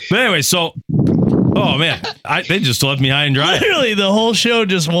anyway, so, oh man, they just left me high and dry. Literally, the whole show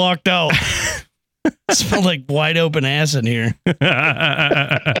just walked out. Smelled like wide open ass in here.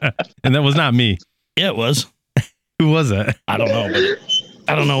 And that was not me. Yeah, it was. Who was that? I don't know.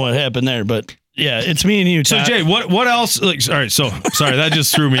 But I don't know what happened there, but yeah, it's me and you. So Todd. Jay, what else? Like, all right, so sorry that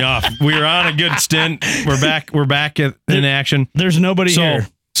just threw me off. We were on a good stint. We're back in action. There's nobody here.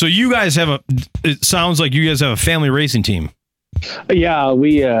 So you guys have it sounds like you guys have a family racing team. Yeah,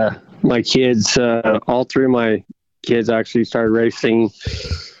 we, my kids, all three of my kids actually started racing.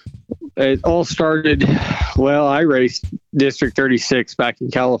 It all started, I raced District 36 back in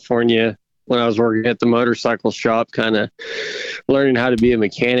California when I was working at the motorcycle shop, kind of learning how to be a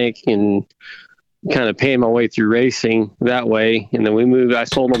mechanic and kind of paying my way through racing that way. And then I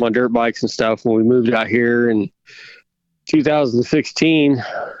sold them on dirt bikes and stuff. When we moved out here in 2016,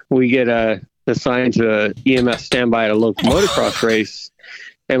 we get assigned to a EMS standby at a local motocross race.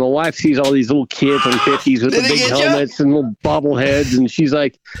 And my wife sees all these little kids on 50s with the Did they big get ya? helmets and little bobbleheads. And she's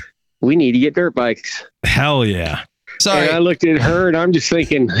like, we need to get dirt bikes. Hell yeah. Sorry. And I looked at her and I'm just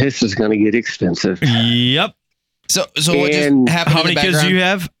thinking, this is going to get expensive. Yep. So what just And happened? How in the many kids do you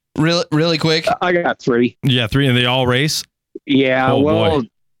have? Really quick. I got 3. Yeah, 3, and they all race. Yeah, Oh, well,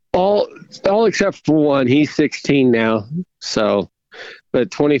 boy. all except for one. He's 16 now. So,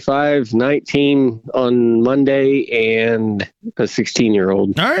 but 25, 19 on Monday, and a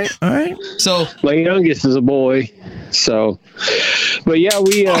 16-year-old. All right. So My youngest is a boy. So, but yeah,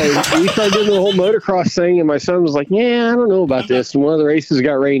 we started doing the whole motocross thing, and my son was like, "Yeah, I don't know about this." And one of the races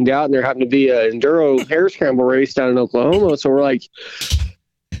got rained out, and there happened to be an enduro hare scramble race down in Oklahoma. So we're like,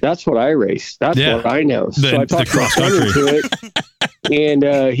 "That's what I race. That's Yeah. what I know." The So I talked cross my son country. into it,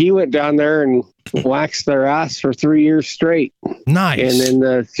 and he went down there and waxed their ass for 3 years straight. Nice. And then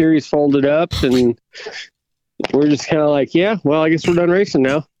the series folded up, and we're just kind of like, "Yeah, well, I guess we're done racing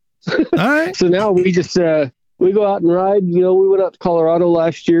now." all right. So now we just we go out and ride. We went out to Colorado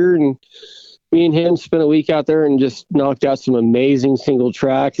last year, and me and him spent a week out there and just knocked out some amazing single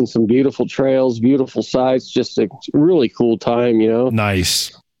track and some beautiful trails, beautiful sights. Just a really cool time,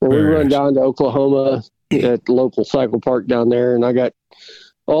 Nice. And we Very run nice. down to Oklahoma at the local cycle park down there, and I got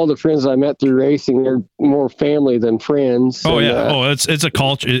all the friends I met through racing. They're more family than friends. Oh And, yeah. It's a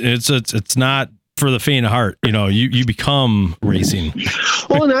culture. It's not for the faint of heart. You become racing.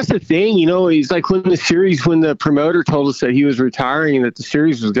 Well, and that's the thing, he's like when the promoter told us that he was retiring and that the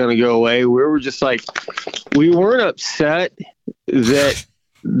series was going to go away, we were just like, we weren't upset that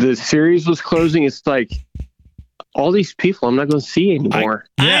the series was closing. It's like, all these people I'm not going to see anymore.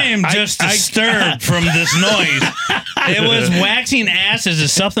 I am just disturbed from this noise. It was waxing asses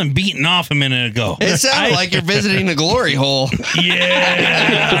as something beating off a minute ago. It sounded like you're visiting a glory hole.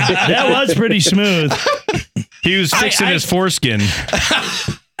 Yeah. That was pretty smooth. He was fixing his foreskin.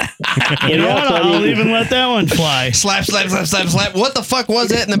 You know what? I'll even let that one fly. Slap, slap, slap, slap, slap. What the fuck was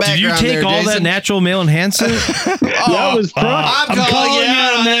that in the Did you background? take all that natural male enhancement? That was I'm calling you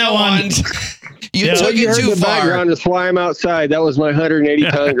out on that one. You took you it heard too the far. background is why I'm outside. That was my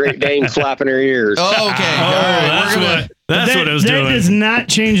 180-pound Great Dane flapping her ears. Oh, okay. All right. That's what it was doing. That does not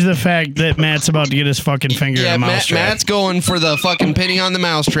change the fact that Matt's about to get his fucking finger in a mouse trap. Matt's going for the fucking penny on the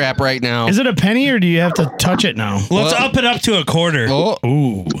mousetrap right now. Is it a penny or do you have to touch it now? Let's up it up to a quarter. Oh.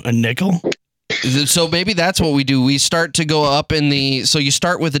 Ooh, a nickel? So maybe that's what we do. We start to go up in the. So you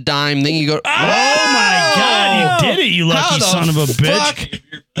start with a dime, then you go. Oh my God! You did it, you lucky How the son of a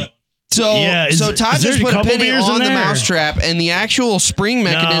bitch! So, Yeah, so Todd is there just a put a couple penny beers on in the there? mousetrap, and the actual spring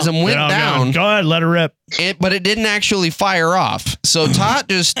mechanism went down. Go ahead, let her rip. But it didn't actually fire off. So Todd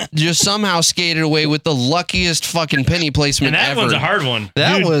just somehow skated away with the luckiest fucking penny placement And that ever. one's a hard one.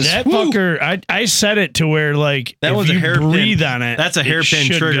 That Dude, was that fucker. I set it to where like That if was a you hairpin. breathe on it. That's a it hairpin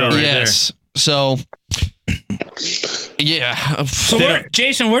should trigger go. right yes. So yeah. So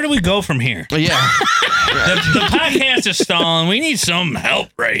Jason, where do we go from here? Yeah. The podcast is stalling. We need some help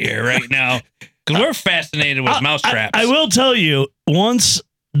right here, right now. Because we're fascinated with mousetraps. I will tell you, once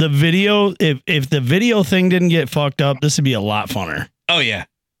the video, if the video thing didn't get fucked up, this would be a lot funner. Oh, yeah.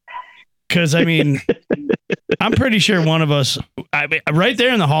 Because, I mean, I'm pretty sure one of us, right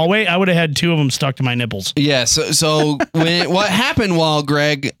there in the hallway, I would have had two of them stuck to my nipples. Yeah, so what happened while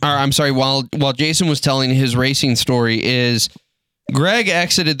while Jason was telling his racing story is Greg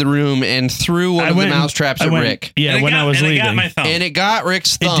exited the room and threw one of the mousetraps at Rick. Yeah, when I was leaving. It got my thumb. And it got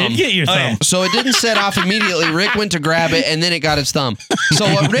Rick's thumb. It did get your thumb. yeah. So it didn't set off immediately. Rick went to grab it, and then it got his thumb. So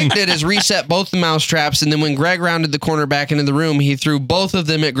what Rick did is reset both the mousetraps, and then when Greg rounded the corner back into the room, he threw both of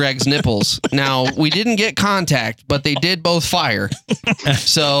them at Greg's nipples. Now, we didn't get contact, but they did both fire.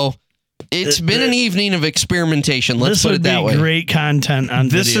 So it's been an evening of experimentation. Let's put it that way. This would be great content on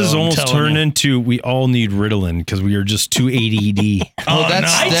This video, is I'm almost telling turned you. into we all need Ritalin because we are just too ADD. Oh,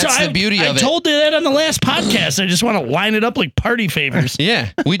 that's the beauty of I it. told you that on the last podcast. I just want to line it up like party favors. Yeah,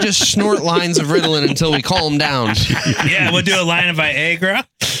 we just snort lines of Ritalin until we calm down. Yeah, we'll do a line of Viagra,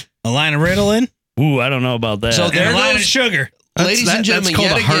 a line of Ritalin, Ooh, I don't know about that. So and there a line of goes- sugar. Ladies and gentlemen, that's called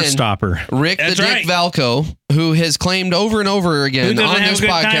yet a heart again, stopper. Rick That's the Dick right. Valco, who has claimed over and over again Who doesn't on have this a good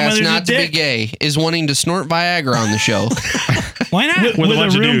time when podcast there's not a to be dick? gay, is wanting to snort Viagra on the show. Why not? with a a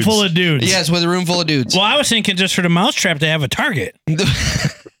bunch of room dudes. full of dudes. Yes, with a room full of dudes. Well, I was thinking just for the mousetrap to have a target.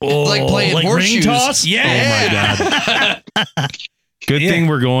 Like playing like horseshoes. ring toss? Yeah. Oh my god. Good thing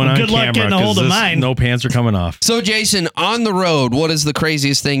we're going Well, on good luck camera getting a hold of 'cause mine. no pants are coming off. So, Jason, on the road, what is the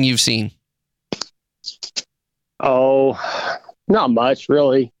craziest thing you've seen? Oh, not much,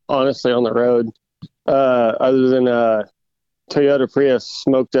 really, honestly, on the road. Other than Toyota Prius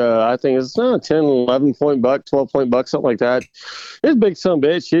smoked, I think it's 10, 11 point buck, 12 point buck, something like that. It's a big son of a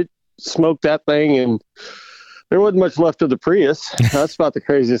bitch. It smoked that thing, and there wasn't much left of the Prius. That's about the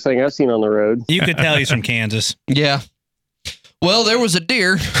craziest thing I've seen on the road. You could tell he's from Kansas. Yeah. Well, there was a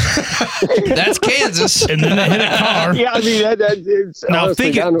deer. That's Kansas. And then it hit a car. Yeah, I mean, it's Now,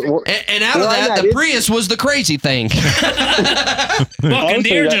 honestly think it- down to- And out of Well, that, yeah, the it's- Prius was the crazy thing. Fucking Honestly,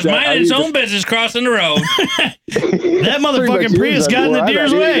 deer that- just that- I minding its mean, own business crossing the road. That pretty much motherfucking Prius is. got in the Where I'm at,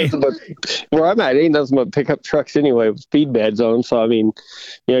 deer's ain't way. nothing but- Where I'm at, ain't nothing but pickup trucks anyway with speed beds on them. So I mean,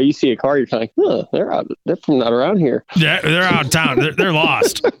 you see a car, you're kind of like, they're from not around here. They're out of town. They're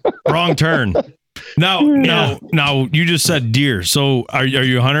lost. Wrong turn. No, you just said deer. So are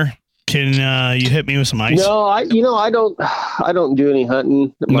you a hunter? Can you hit me with some ice? No, I don't do any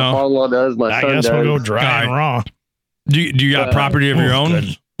hunting. My No. father-in-law does. My I son guess does. we'll go dry and raw. Do you got property of your own?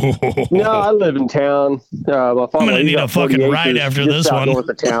 No, I live in town. My I'm gonna need a fucking ride after this one. North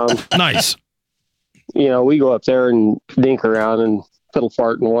of town. Nice. We go up there and dink around and fiddle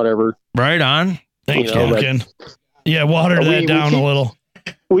fart and whatever. Right on. Thanks, You know, but- Pumpkin. Yeah, water We- that we down a keep- little.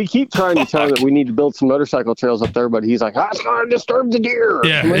 We keep trying to tell him that we need to build some motorcycle trails up there, but he's like, "That's going to disturb the deer."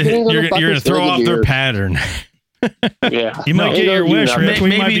 Yeah, I'm like, "It ain't gonna you're fucking going to throw disturb the off their deer." pattern. Yeah, You might No, get they your don't do wish, nothing. Rick.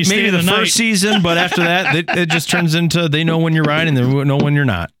 We might be Maybe staying the the night. first season, but after that, it just turns into they know when you're riding, they know when you're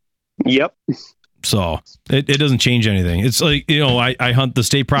not. Yep. So it doesn't change anything. It's like, I hunt the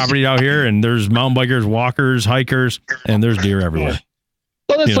state property out here and there's mountain bikers, walkers, hikers, and there's deer everywhere.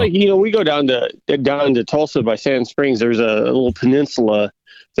 Well, that's like, we go down to Tulsa by Sand Springs. There's a little peninsula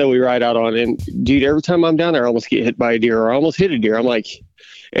that we ride out on. And dude, every time I'm down there, I almost get hit by a deer, or I almost hit a deer. I'm like,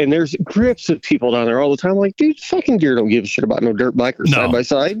 and there's grips of people down there all the time. I'm like, dude, fucking deer don't give a shit about no dirt bike or side by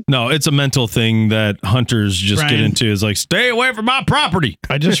side. No, it's a mental thing that hunters just get into. Is like, stay away from my property.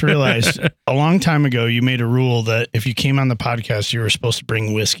 I just realized a long time ago, you made a rule that if you came on the podcast, you were supposed to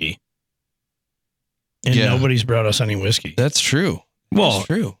bring whiskey. And nobody's brought us any whiskey. That's true. Well, that's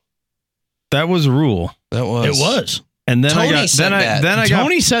true. That was a rule. It was. And then Tony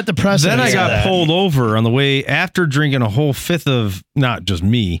Tony set the precedent. Then I got pulled over on the way after drinking a whole fifth of, not just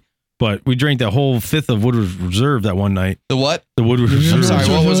me, but we drank that whole fifth of Woodward Reserve that one night. The what? The Woodward Reserve. I'm sorry,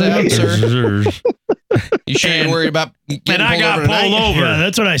 what was that, sir? You sure you're worried about getting and I got pulled over. Yeah,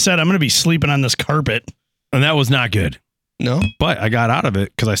 that's what I said. I'm going to be sleeping on this carpet. And that was not good. No. But I got out of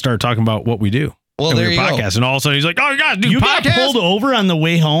it because I started talking about what we do. Well, there you podcast, go. And all of a sudden he's like, oh, you guys do you podcast? got pulled over on the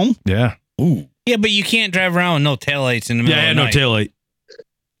way home? Yeah. Ooh. Yeah, but you can't drive around with no taillights in the middle of the night. Yeah, no taillight.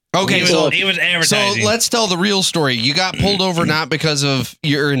 Okay, he was advertising. So let's tell the real story. You got pulled over not because of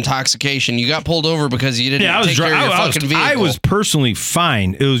your intoxication. You got pulled over because you didn't take care of your fucking vehicle. I was personally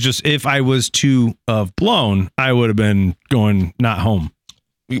fine. It was just if I was to have blown, I would have been going not home.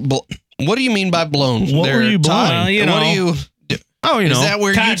 What do you mean by blown? What were you blowing? What do you? Is that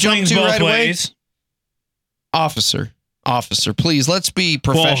where you jumped to right away? Officer, please, let's be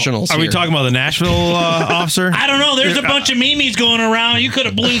professionals. Are we talking about the Nashville officer? I don't know. There's a bunch of memes going around. You could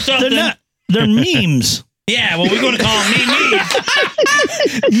have blew something. They're memes. Yeah, well, we're going to call them memes.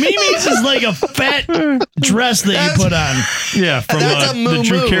 Memes is like a fat dress that you put on. Yeah, from the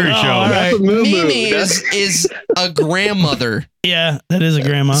Drew Carey show. Right. Mimi is a grandmother. Yeah, that is a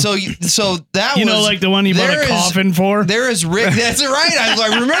grandma. So that was like the one you bought a coffin for. There is Rick. That's right.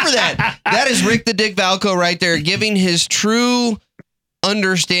 I remember that. That is Rick the Dick Valco right there, giving his true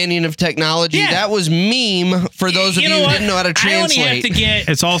understanding of technology. Yeah. That was meme for those of you who didn't know how to translate. I only have to get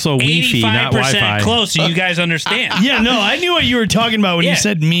it's also Wi-Fi, not Wi-Fi. Close, so you guys understand. Yeah, no, I knew what you were talking about when you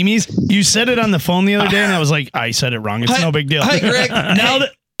said memes. You said it on the phone the other day, and I was like, I said it wrong. It's no big deal. Hey, Greg.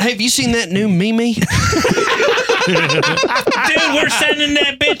 Have you seen that new meme? Dude, we're sending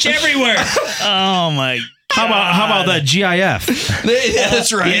that bitch everywhere. Oh my God. How about that GIF? Yeah,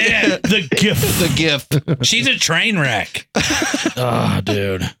 that's right. Yeah, the GIF. She's a train wreck. Oh,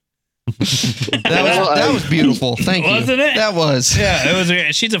 dude. That was beautiful. Thank you. Wasn't it? That was. Yeah, it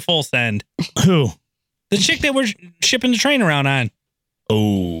was. She's a full send. Who? The chick that we're shipping the train around on.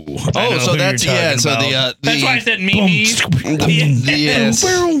 So that's that's why I said memes.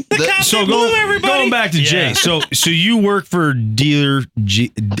 The cop so blew everybody. Going back to Jay. So you work for Dealer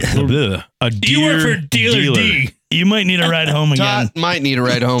D. You might need a ride home again. Todd might need a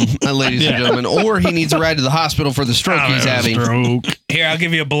ride home, ladies and gentlemen, or he needs a ride to the hospital for the stroke he's having. Here, I'll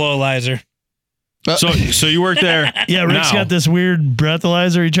give you a blowolyzer. So you work there? Yeah, Rick's got this weird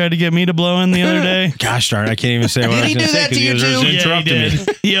breathalyzer he tried to get me to blow in the other day. Gosh darn, I can't even say what I was going to say because he was interrupting me.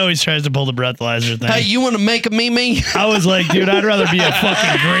 He always tries to pull the breathalyzer thing. Hey, you want to make a meme? I was like, dude, I'd rather be a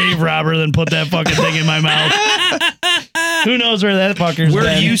fucking grave robber than put that fucking thing in my mouth. Who knows where that fucker's Where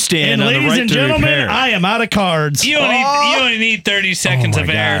been. You stand and on ladies the right and to gentlemen, repair. I am out of cards. You only need 30 seconds of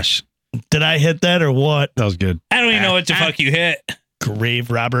air. Gosh. Did I hit that or what? That was good. I don't even know what the fuck you hit. Grave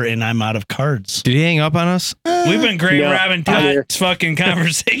robber, and I'm out of cards. Did he hang up on us? We've been grave robbing Todd's fucking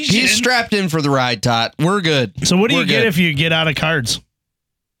conversation. He's strapped in for the ride, Todd. We're good. So what do you get if you get out of cards?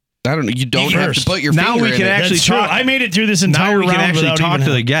 I don't know. You don't have to put your now finger we can in actually That's talk. True. I made it through this entire now we round can actually without talk even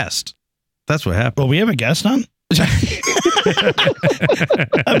to the guest. That's what happened. Well, we have a guest on?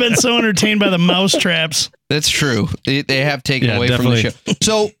 I've been so entertained by the mouse traps. That's true. They have taken away definitely. From the show.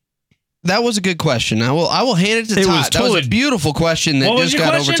 So that was a good question. I will hand it to Todd. That was a beautiful question that just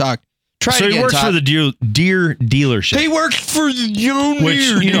got overtalked. So he works for the Deer dealership. He works for the John Which,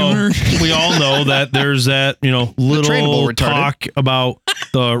 Deere dealer. We all know that there's that, little talk about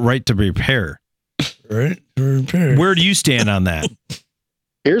the right to repair. Right to repair. Where do you stand on that?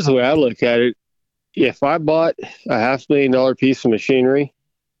 Here's the way I look at it. If I bought a $500,000 piece of machinery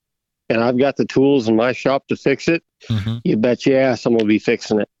and I've got the tools in my shop to fix it, you bet your ass I'm going to be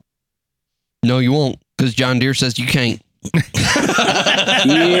fixing it. No, you won't, because John Deere says you can't.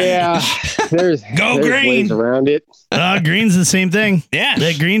 Yeah, there's green ways around it. Green's the same thing. Yeah,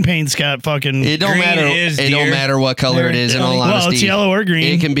 that green paint's got fucking. It don't matter. It don't matter what color it is. In all honesty, well, it's yellow or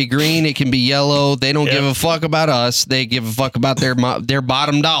green. It can be green. It can be yellow. They don't give a fuck about us. They give a fuck about their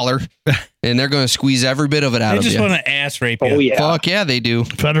bottom dollar, and they're going to squeeze every bit of it out of you. They just want to ass rape you. Oh yeah, fuck yeah, they do.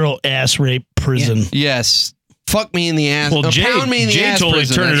 Federal ass rape prison. Yes. fuck me in the ass. Well, Jay, pound me in the Jay ass totally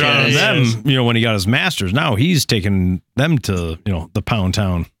prison. turned it That's on what it them, is. when he got his master's. Now he's taking them to, the pound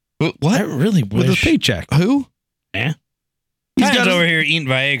town What? I really with his wish. paycheck. Who? Yeah. He's Ty's got over here eating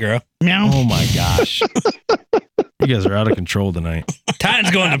Viagra. Meow. Oh my gosh. You guys are out of control tonight.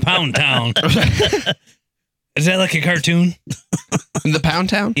 Ty's going to Pound Town. Is that like a cartoon? The Pound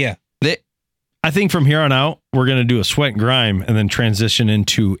Town? Yeah. I think from here on out, we're going to do a sweat and grime and then transition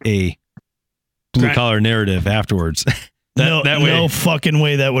into a blue collar narrative afterwards. No fucking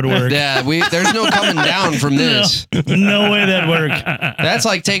way that would work. Yeah, there's no coming down from this. No way that'd work. That's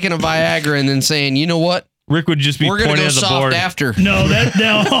like taking a Viagra and then saying, you know what? Rick would just be We're going to pointing go at the soft board. after. No, that's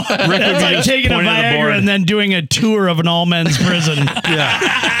like just taking a point at the board. Viagra and then doing a tour of an all men's prison. Yeah.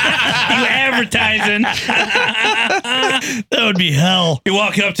 You advertising. That would be hell. You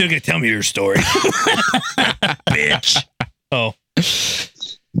walk up to it and tell me your story. Bitch. Oh.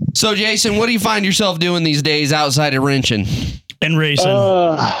 So, Jason, what do you find yourself doing these days outside of wrenching? And racing.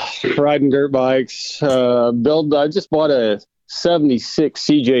 Riding dirt bikes. I just bought a 76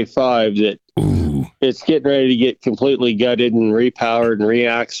 CJ5 that it's getting ready to get completely gutted and repowered and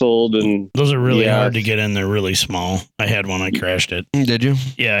reaxled. And Those are really yeah. hard to get in. They're really small. I had one. I crashed it. Did you?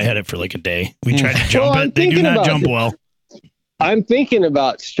 Yeah, I had it for like a day. We tried to jump I'm it. They do thinking not about jump it. well. I'm thinking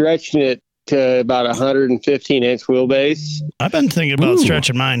about stretching it to about 115 inch wheelbase. I've been thinking about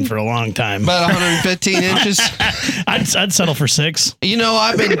stretching mine for a long time. About 115 inches. I'd settle for 6.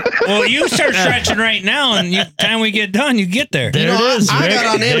 I've been... Well, you start stretching right now, and time we get done, you get there. There it is. I Rick. got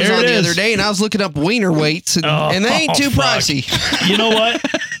on There Amazon it the is. other day, and I was looking up wiener weights, and they ain't too fuck. pricey. You know what?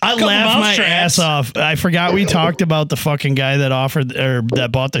 I laughed my mousetraps. ass off. I forgot we talked about the fucking guy that offered or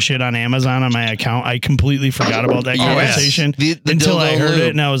that bought the shit on Amazon on my account. I completely forgot about that conversation The until I dildo heard lube. it,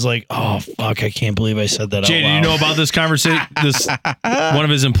 and I was like, "Oh fuck! I can't believe I said that." Jay, out do you loud. know about this conversation? One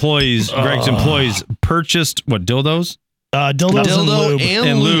of his employees, Greg's employees, purchased dildos dildos Dildo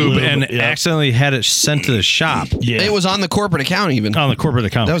and lube. and and yeah. accidentally had it sent to the shop Yeah. It was on the corporate account even. on the corporate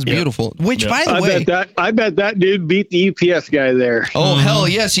account. That was beautiful. Which, by the I way... bet that dude beat the UPS guy there. Oh, hell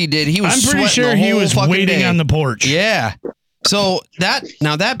yes, he did. He was I'm pretty sweating sure the he whole was fucking waiting day. on the porch. Yeah. So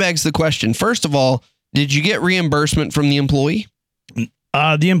that begs the question. First of all, did you get reimbursement from the employee?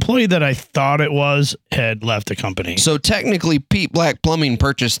 The employee that I thought it was had left the company. So technically, Pete Black Plumbing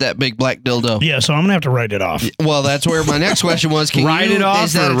purchased that big black dildo. Yeah, so I'm gonna have to write it off. Well, that's where my next question was. Can Write you, it off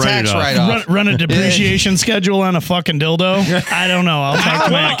is that or a write tax it off? write-off? Run a depreciation schedule on a fucking dildo? I don't know. I'll talk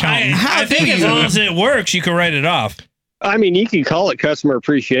to my accountant. I think as long as it works, you can write it off. I mean, you can call it customer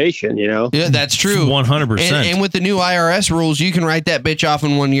appreciation, Yeah, that's true. 100%. And with the new IRS rules, you can write that bitch off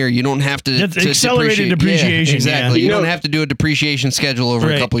in 1 year. You don't have to. That's to accelerated depreciate. depreciation, Yeah, exactly. yeah. You You don't know- have to do a depreciation schedule over a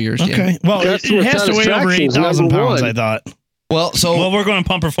Right. couple years. Okay. Yeah. Well, it Customer has to weigh over satisfaction is 8,000 number pounds, one. I thought. Well, so Well, we're going to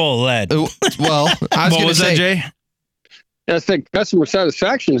pump her full of lead. I was what going to was say, that, Jay? I think customer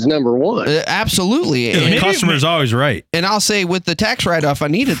satisfaction is number one. Absolutely. The And, customer's always right. and I'll say with the tax write-off I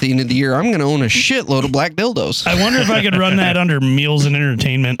need at the end of the year, I'm going to own a shitload of black dildos. I wonder if I could run that under meals and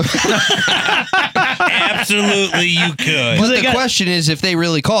entertainment. Absolutely, you could. But they the got- question is, if they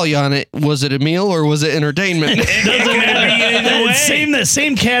really call you on it, was it a meal or was it entertainment? It could be either way. It's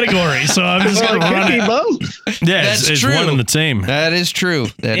same category, so I'm just Well, gonna it run could be it. both. Yeah, That's it's true. one and the same. That is true.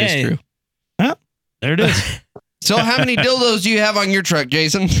 That is Yeah. true. There it is. So how many dildos do you have on your truck,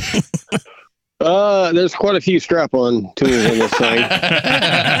 Jason? There's quite a few strap-on tools in this thing.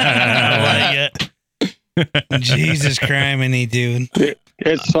 I like it. Jesus criminy, dude.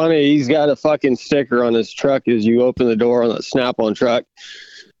 It's funny. He's got a fucking sticker on his truck as you open the door on the Snap-on truck.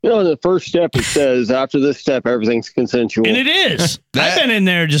 The first step it says, after this step, everything's consensual. And it is. That- I've been in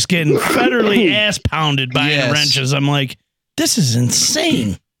there just getting federally ass pounded by Yes. the wrenches. I'm like, this is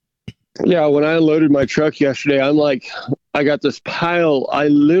insane. Yeah, when I unloaded my truck yesterday, I'm like, I got this pile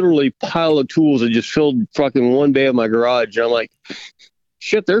of tools that just filled fucking one bay of my garage. I'm like,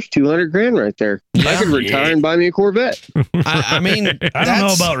 shit, there's $200,000 right there. I could retire and buy me a Corvette. I mean, I don't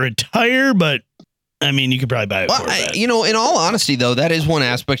know about retire, but I mean, you could probably buy a Corvette. in all honesty, though, that is one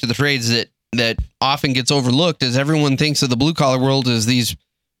aspect of the trades that often gets overlooked. Is everyone thinks of the blue collar world as these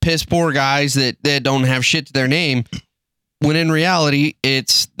piss poor guys that don't have shit to their name. When in reality,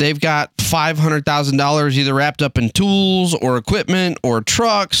 they've got $500,000 either wrapped up in tools or equipment or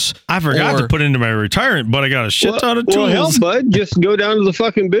trucks. I forgot to put into my retirement, but I got a shit ton of Well, hell, tools. bud, just go down to the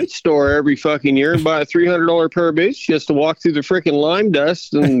fucking boot store every fucking year and buy a $300 pair of boots just to walk through the freaking lime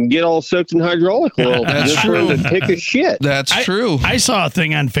dust and get all soaked in hydraulic oil. That's just true. for them to take a shit. That's true. I saw a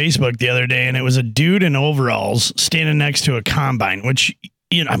thing on Facebook the other day, and it was a dude in overalls standing next to a combine, which,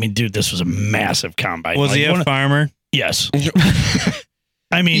 dude, this was a massive combine. Was Like, he a farmer? Yes.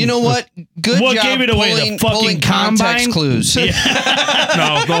 I mean, You know what? Good What job gave it away? The pulling fucking context combine? clues.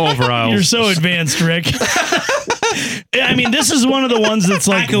 No, go over aisles. You're so advanced, Rick. I mean, this is one of the ones that's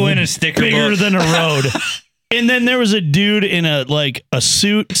like I go in a sticker bigger book. than a road. And then there was a dude in a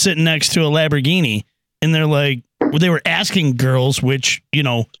suit sitting next to a Lamborghini, and they were asking girls which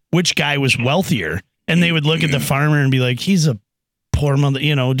guy was wealthier, and they would look at the farmer and be like, he's a poor mother,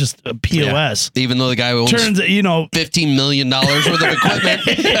 just a POS. Even though the guy owns Turns, $15 million worth of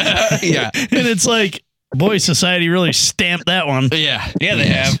equipment. Yeah. and it's like, boy, society really stamped that one. Yeah. Yeah, they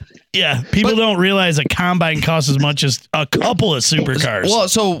have. Yeah, people don't realize a combine costs as much as a couple of supercars. Well,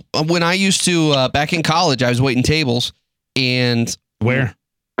 so when I used to, back in college, I was waiting tables, and where?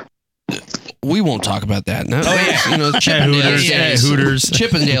 we won't talk about that. No, Oh, yeah. Hooters.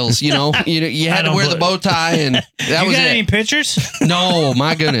 Chippendales, you had to wear the bow tie, and that You was got any it. pictures? No,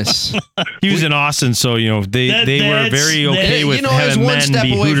 my goodness. He was in Austin, so they were very okay with I was having one men step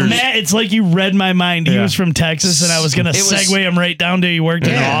be away from Hooters. Matt, it's like you read my mind. He Yeah. was from Texas, and I was going to It was- segue him right down to he worked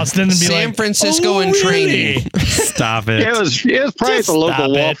in Austin and be San like, Francisco in training. Stop it. It was probably at the local stop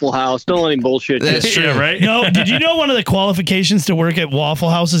it. Waffle House. Don't let him bullshit you. That's true. Yeah, right? No, did you know one of the qualifications to work at Waffle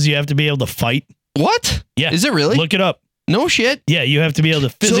House is you have to be able to fight? What? Yeah. Is it really? Look it up. No shit. Yeah, you have to be able to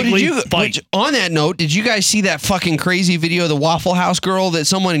physically fight. On that note, did you guys see that fucking crazy video of the Waffle House girl that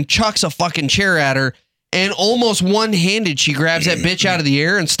someone chucks a fucking chair at her, and almost one-handed she grabs that bitch out of the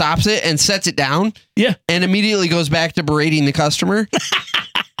air and stops it and sets it down? Yeah. And immediately goes back to berating the customer.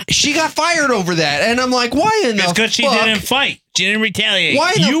 She got fired over that, and I'm like, why in the It's because she fuck? didn't fight. She didn't retaliate.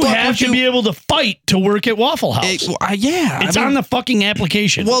 Why in the You fuck have would to you? be able to fight to work at Waffle House. Yeah, It's on the fucking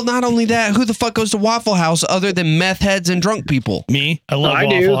application. Well, not only that, who the fuck goes to Waffle House other than meth heads and drunk people? Me, I love I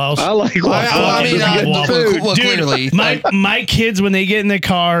Waffle do. House. I like Waffle I House. mean, Fucking Good Waffle food. well, Dude, clearly, my kids, when they get in the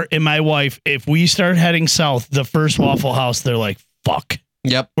car, and my wife, if we start heading south, the first Waffle House, they're like, fuck,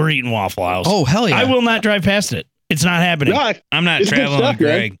 Yep. we're eating Waffle House. Oh hell yeah! I will not drive past it. It's not happening. No, I'm not It's good traveling stuff, with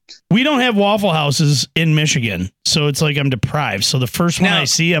Greg. We don't have Waffle Houses in Michigan, so it's like I'm deprived. So the first one Now, I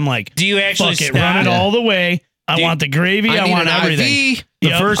see, I'm like, Do you actually fuck it, stop? run it all the way. I want the gravy. I need want an everything. IV. The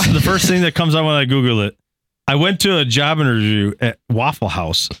Yep. first thing that comes up when I Google it, I went to a job interview at Waffle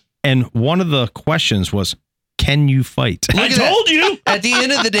House, and one of the questions was, "Can you fight?" I Look at that. told you. At the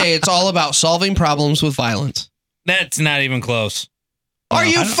end of the day, it's all about solving problems with violence. That's not even close. Are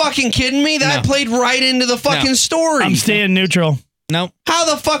you fucking kidding me? That No. played right into the fucking story. I'm staying neutral. Nope. How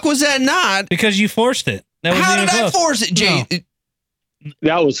the fuck was that not? Because you forced it. That wasn't How even did I close. force it, Jay?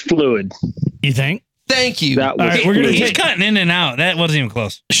 that was fluid. You think? Thank you. That was All right, we're gonna fluid. He's take- cutting in and out. That wasn't even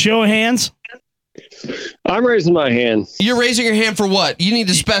close. Show of hands. I'm raising my hand. You're raising your hand for what? You need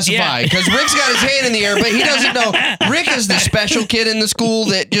to specify because Rick's got his hand in the air, but he doesn't know. Rick is the special kid in the school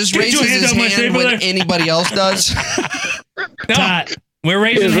that just Get raises your hand his on my hand table when there. anybody else does. No, Todd. we're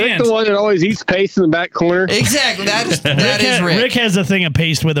raising Is Rick hands. the one that always eats paste in the back corner? Exactly. That is Rick. Rick has a thing of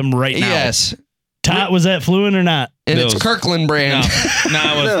paste with him right now. Yes. Todd, was that fluent or not? And That it's was- Kirkland No, brand.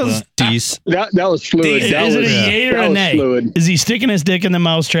 it was. Dees. That was fluid. Is That it was, a yay or that a was nay? fluid. Is he sticking his dick in the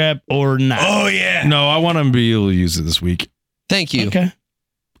mousetrap or not? Oh yeah. No, I want him to be able to use it this week. Thank you. Okay.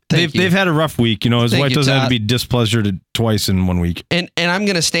 Thank you. They've had a rough week. His Thank wife you, doesn't have to Todd. be displeasure to twice in 1 week. And I'm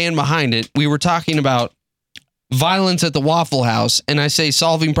going to stand behind it. We were talking about violence at the Waffle House, and I say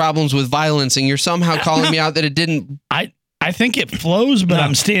solving problems with violence, and you're somehow calling me out that it didn't. I think it flows, but No.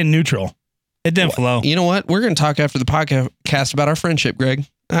 I'm staying neutral. It didn't flow. You know what? We're going to talk after the podcast about our friendship, Greg.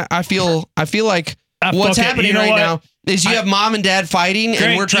 I feel like what's fuck it. happening You know right what? now is you have mom and dad fighting, Greg,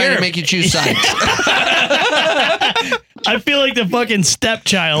 and we're trying you're- to make you choose sides. I feel like the fucking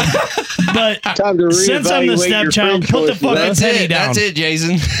stepchild, but Time to since I'm the reevaluate your stepchild, friend put the choices. fucking That's penny it. down. That's it,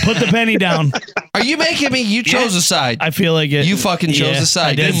 Jason. Put the penny down. Are you making me? You chose a side. I feel like it. You fucking chose a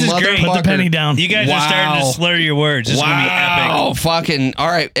side. I did. You This is great. Put the motherfucker. penny down. You guys are starting to slur your words. It's gonna be Wow. epic. Fucking all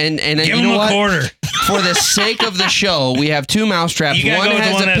right. And Give you him know a what? quarter. For the sake of the show, we have two mousetraps. You gotta One go with the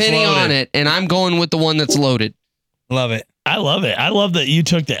has one a that's penny loaded. on it, and I'm going with the one that's loaded. Love it. I love it. I love that you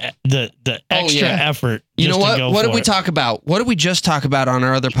took the extra yeah. effort. You know just to what? go What for did we it. talk about? What did we just talk about on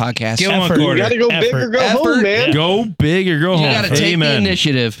our other podcast? Give him a Effort. You quarter. got to go big or Effort. go Effort. home, man. Go big or go You home. got to take the Amen.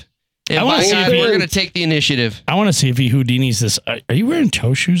 initiative. And I wanna by see God, if we're you- going to take the initiative. I want to see if he Houdinis this. Are you wearing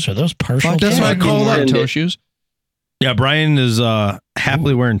toe shoes? Are those partial? That's toe? what I call Yeah. them, toe shoes. Yeah, Brian is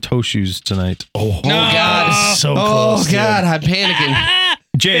happily wearing toe shoes tonight. Oh, No. God. so Oh, close. dude. God, I'm panicking.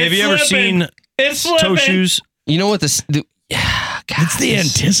 Jay, have It's you ever slipping. seen It's slipping. toe shoes? You know what this... God, It's the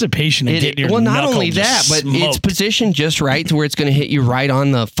anticipation of getting your well, not knuckle only just that, but it's smoked. positioned just right to where it's going to hit you right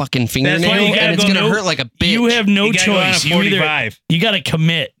on the fucking fingernail, why you gotta and it's go going to no- hurt like a bitch. You have no You gotta go on a choice. You either 45. you got to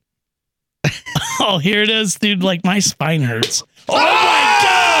commit. Oh, here it is, dude. Like my spine hurts. Oh my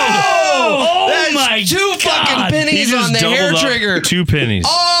Oh That's my two God. fucking He pennies just on the hair doubled up trigger. 2 pennies.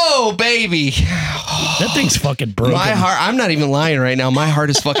 Oh, baby. That thing's fucking broken. My heart, I'm not even lying right now. My heart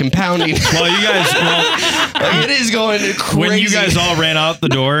is fucking pounding. Well, you guys, Like, it is going crazy. when you guys all ran out the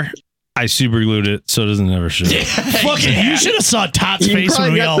door, I super glued it so it doesn't ever show. Fucking, you should have saw Todd's You face when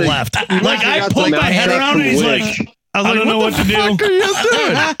probably we got all the- left. you Like, probably I got poked the my head mousetrap around and from he's Wish. like, I don't know what to do.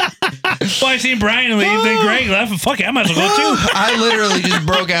 Well, I seen Brian leave, then Greg left. Fuck it, I might as well go too. I literally just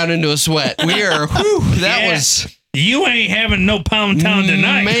broke out into a sweat. We are, that Yeah. was, You ain't having no pound town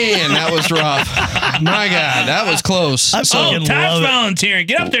tonight. man, that was rough. My God, that was close. I Oh, fucking Todd's love it. volunteering.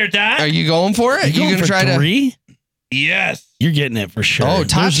 Get up there, Are Todd. you going for it? You You going gonna for try to? 3? Yes. You're getting it for sure. Oh,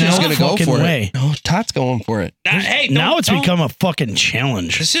 Todd's There's just no gonna go fucking for way. it. No, Todd's going for it. Hey, Now it's don't- become a fucking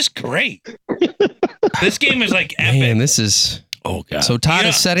challenge. This is great. This game is like epic. Man, this is. Oh god. So Todd Yeah.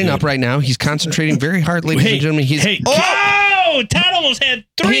 is setting up right now. He's concentrating very hard, ladies Hey, and gentlemen. He's hey, Oh, Todd almost had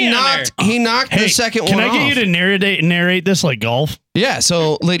 3 he on knocked. there. He knocked Hey, the second can one I get off. you to narrate this like golf? Yeah.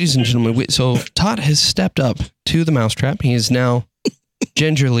 So, ladies and gentlemen, so Todd has stepped up to the mousetrap. He is now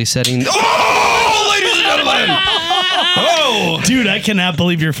gingerly setting. Oh, ladies and gentlemen! Oh, Dude, I cannot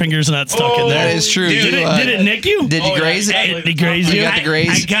believe your finger's not stuck in there. that is true. Dude, Did it nick you? Did you graze it? Hey, Did it graze You you? got the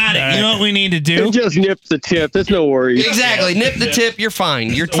graze? I got it. You know what we need to do? It just nipped the tip. There's no worries. Exactly. Nip the tip. You're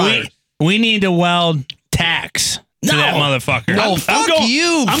fine. You're fine. We need to weld tacks to that motherfucker. No, fuck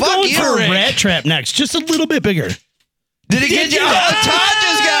you. I'm Fuck going you, for Rick. a rat trap next, just a little bit bigger. Did it get you? Todd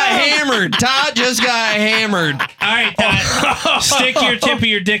just got hammered. Todd just got hammered. All right, Todd. Stick your tip of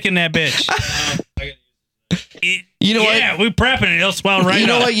your dick in that bitch. You know Yeah, we're prepping it. It'll swell right You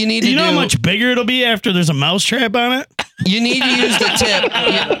know up. what you need to You know do? how much bigger it'll be after there's a mouse trap on it? You need to use the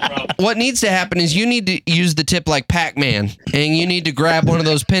tip. What needs to happen is you need to use the tip like Pac-Man, and you need to grab one of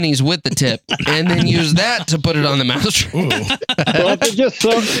those pennies with the tip, and then use that to put it on the mouse. Well, if it just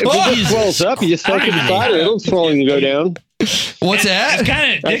swells up, you just soak it inside, or it'll swell and go down. What's that? It's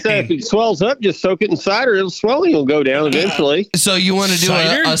kind of I said if addicting. it swells up, just soak it in cider. It'll swell and it'll go down eventually. So you want to do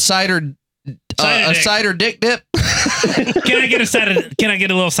a cider, Cider a dick. cider dick dip? Can I get a cider? Can I get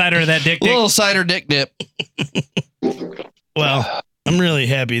a little cider of that dick? Little cider dick dip. Well, I'm really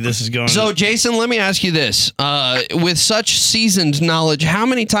happy this is going. So Jason, let me ask you this: with such seasoned knowledge, how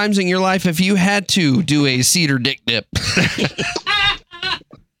many times in your life have you had to do a cedar dick dip?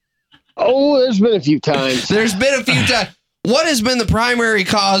 Oh, there's been a few times. There's been a few times. What has been the primary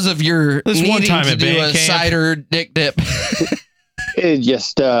cause of your This needing one time to at do band a camp. cider dick dip? It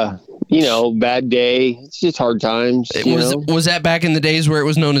just, bad day. It's just hard times. You know? Was that back in the days where it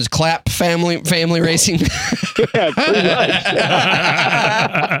was known as clap family racing? Yeah, pretty much.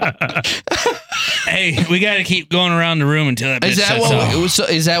 Hey, we got to keep going around the room until that bitch Is that sets what off.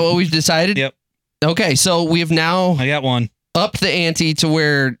 is that what we've decided? Yep. Okay, so we have now I got one. upped the ante to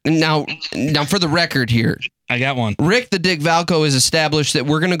where now for the record here, I got one. Rick the Dick Valco has established that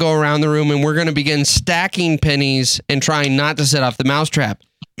we're going to go around the room and we're going to begin stacking pennies and trying not to set off the mousetrap.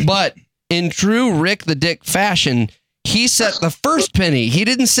 But in true Rick the Dick fashion, he set the first penny. He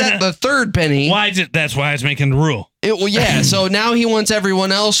didn't set the third penny. Why is it? That's why I was making the rule. Well, yeah. So now he wants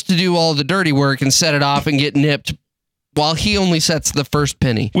everyone else to do all the dirty work and set it off and get nipped, while he only sets the first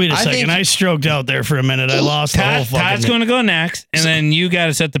penny. Wait a second. think- I stroked out there for a minute. I lost the whole fucking. Todd's going to go next, and then you got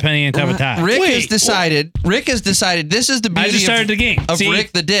to set the penny on top of Todd. Rick has decided. This is the beauty I just started the game. of See,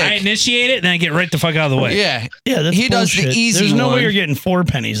 Rick the Dick. I initiate it, then I get right the fuck out of the way. Yeah. Yeah, that's He does the bullshit. easy There's no one. way you're getting 4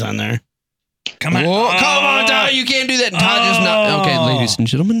 pennies on there. Come on. Whoa, come on, Todd. You can't do that. Todd just knocked. Okay, ladies and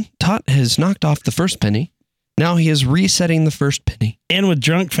gentlemen, Todd has knocked off the first penny. Now he is resetting the first penny. And with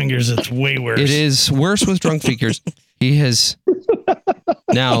drunk fingers, it's way worse. It is worse with drunk figures. He has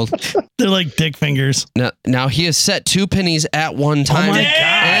now They're like dick fingers. now he has set 2 pennies at one time. my God.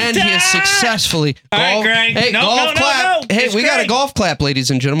 And he has successfully All right, Greg. Hey, No, golf no, clap. no. Hey, It's we got a Greg. golf clap, ladies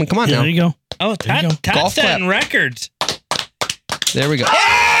and gentlemen. Come on Yeah, now. there you go. Oh, There you go. Todd's Golf setting clap. records. There we go.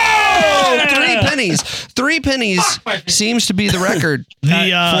 Oh, 3 pennies. 3 pennies seems to be the record. The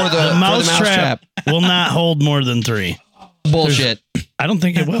for the mouse mousetrap. trap will not hold more than 3. Bullshit. I don't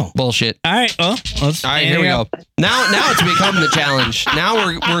think it will. Bullshit. All right, well, let's. All right, here we go. Now it's become the challenge. Now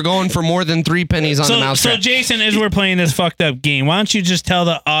we're going for more than 3 pennies on the So, mousetrap. Jason, as we're playing this fucked up game, why don't you just tell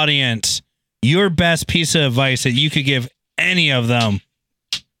the audience your best piece of advice that you could give any of them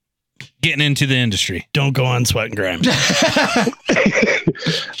getting into the industry? Don't go on Sweat and Grime.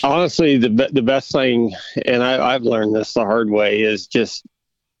 Honestly, the best thing, and I've learned this the hard way, is just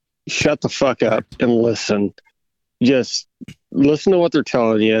shut the fuck up and listen. Just listen to what they're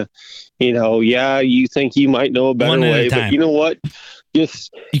telling you. You know, yeah, you think you might know a better One at a way, time. but you know what?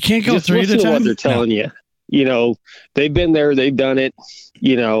 Just You can't go just 3 at a listen to what time. they're telling you. you know, they've been there, they've done it,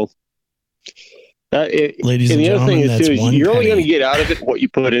 you know. Ladies and the other gentlemen, thing is, that's too, is one you're only penny. going to get out of it what you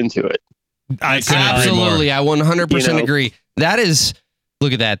put into it. I couldn't agree more. Absolutely. I 100% You know? agree. That is,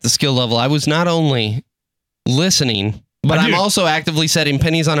 look at that, the skill level. I was not only listening, but I'm also actively setting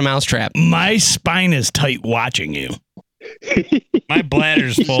pennies on a mousetrap. My spine is tight watching you. My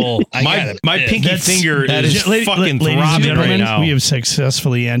bladder's full. My pinky That's- finger that is is- fucking ladies and throbbing gentlemen, right now. we have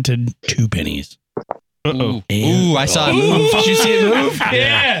successfully entered 2 pennies. Uh-oh. Ooh, I saw it move. Did you see it move?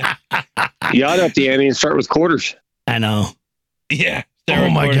 Yeah. You ought to up the ante and start with quarters. I know. Yeah. Oh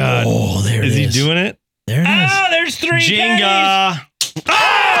my God. Oh, there Is it he is. doing it? There it is. Oh, there's 3 pennies. Jenga.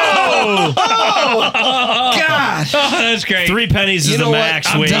 Oh! God. Oh, that's great. 3 pennies You is know the what? max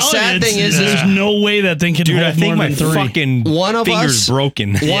I'm weight. telling you, sad thing is there's no way that thing can Dude, hold I think more my than 3. fucking One of finger's us-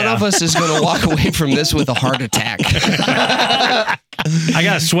 broken. One of us is going to walk away from this with a heart attack. I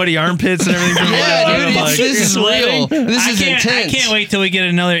got sweaty armpits and everything. From Yeah, that, dude, I'm it's- like, this is real. This is I intense. can't wait till we get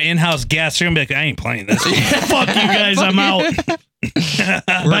another in-house guest. They're gonna be like, I ain't playing this. Fuck you guys, I'm out.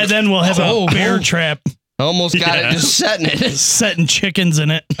 By then we'll have Oh, a bear oh. trap Almost got Yeah. it, just setting it. setting chickens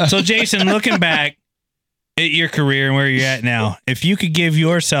in it. So, Jason, looking back at your career and where you're at now, if you could give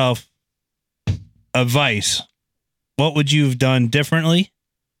yourself advice, what would you have done differently?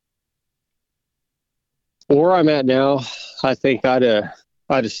 Where I'm at now, I think I'd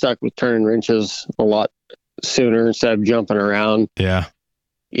have stuck with turning wrenches a lot sooner instead of jumping around. yeah.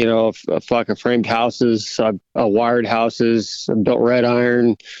 You know, fucking framed houses, wired houses, built red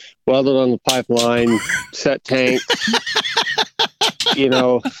iron, welded on the pipeline, set tanks. You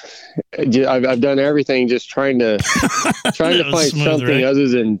know, I've done everything just trying to That find was smooth, something right? other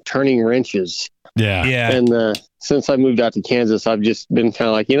than turning wrenches. Yeah. Yeah. And since I moved out to Kansas, I've just been kind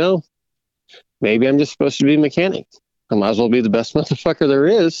of like, you know, maybe I'm just supposed to be a mechanic. I might as well be the best motherfucker there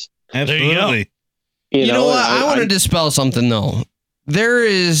is. Absolutely. You know what? I want to I- dispel something, though. There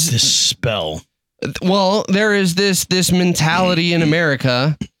is Dispel. there is this mentality in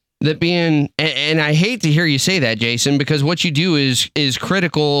America that and I hate to hear you say that, Jason, because what you do is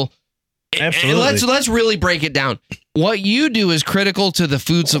critical. Absolutely. And let's really break it down. What you do is critical to the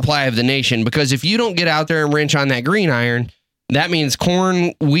food supply of the nation, because if you don't get out there and wrench on that green iron, that means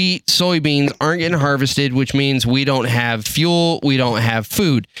corn, wheat, soybeans aren't getting harvested, which means we don't have fuel, we don't have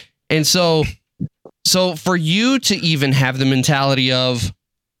food. And so for you to even have the mentality of,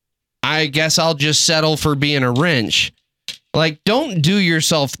 I guess I'll just settle for being a wrench, like, don't do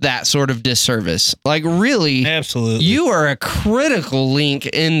yourself that sort of disservice. Like, really, Absolutely. you are a critical link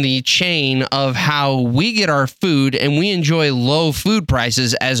in the chain of how we get our food, and we enjoy low food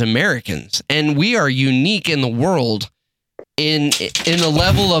prices as Americans. And we are unique in the world in the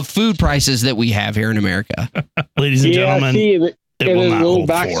level of food prices that we have here in America. Ladies and gentlemen, see, and it will a not little hold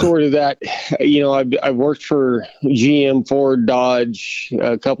backstory to that. You know, I've worked for GM, Ford, Dodge,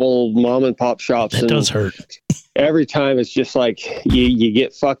 a couple mom and pop shops. that and does hurt. every time it's just like you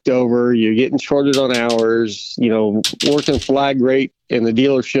get fucked over. You're getting shorted on hours. You know, working flag rate in the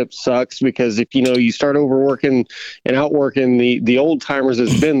dealership sucks, because if you start overworking and outworking the old timers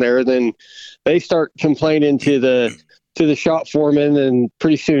that's been there, then they start complaining to the shop foreman, and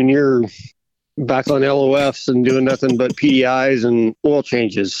pretty soon you're back on LOFs and doing nothing but PDIs and oil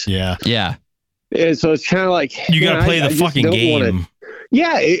changes. Yeah. Yeah. And so it's kind of like You got to play I the just fucking don't wanna- game.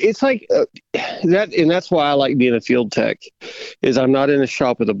 Yeah, it's like that, and that's why I like being a field tech. Is I'm not in a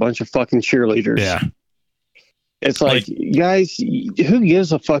shop with a bunch of fucking cheerleaders. Yeah. It's like, guys, who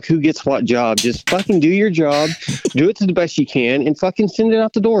gives a fuck who gets what job? Just fucking do your job, do it to the best you can, and fucking send it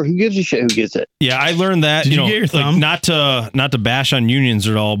out the door. Who gives a shit who gets it? Yeah, I learned that. Did you know, get your like, thumb? not to bash on unions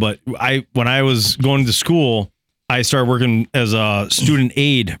at all, but when I was going to school, I started working as a student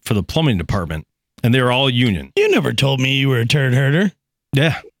aide for the plumbing department, and they were all union. You never told me you were a turd herder.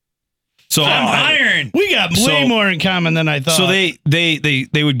 Yeah. So I'm iron. We got way So- more in common than I thought. So they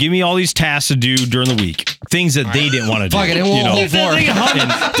would give me all these tasks to do during the week, things that they didn't want to do. Fuck it, it you won't know? hold that thing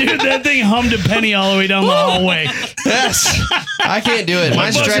hummed, dude, that thing hummed a penny all the way down the hallway. Yes. I can't do it. My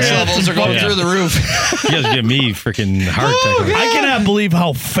must stress have levels are going Yeah. through the roof. You guys give me freaking heart attack. I cannot believe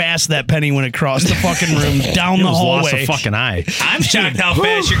how fast that penny went across the fucking room down It the was lost hallway. a fucking eye. I'm shocked how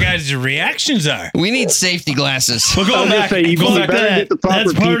fast your guys' reactions are. We need safety glasses. Well, I going was gonna back, say, you going back better that. get the proper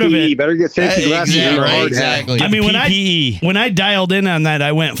That's part of PPE. it. You better get safety glasses and a Exactly. hard hat. Exactly. I mean, PPE. when I dialed in on that,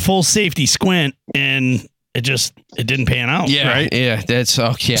 I went full safety squint, and it didn't pan out. Yeah. Right? Yeah. That's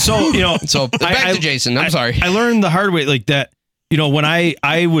yeah. So, So back to Jason. I'm sorry. I learned the hard way, like that, when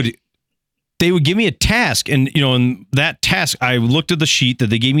they would give me a task, and, in that task, I looked at the sheet that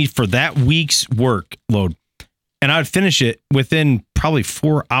they gave me for that week's workload, and I would finish it within probably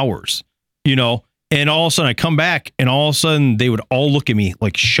 4 hours, And all of a sudden I come back and all of a sudden they would all look at me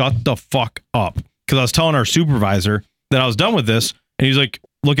like, shut the fuck up. Because I was telling our supervisor that I was done with this. And he's like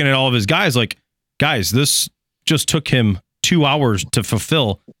looking at all of his guys like, guys, this just took him 2 hours to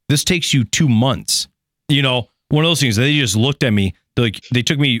fulfill. This takes you 2 months. You know, one of those things. They just looked at me. Like they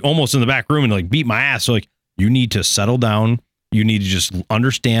took me almost in the back room and like beat my ass. So like, you need to settle down. You need to just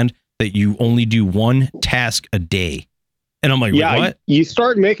understand that you only do one task a day. And I'm like, yeah, what? You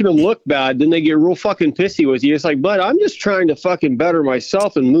start making them look bad, then they get real fucking pissy with you. It's like, but I'm just trying to fucking better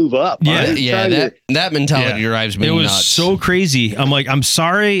myself and move up. That mentality drives me nuts. It was nuts. so crazy. I'm like, I'm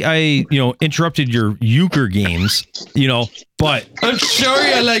sorry I, interrupted your euchre games, but I'm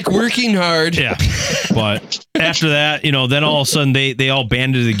sorry I like working hard. Yeah. But after that, then all of a sudden they all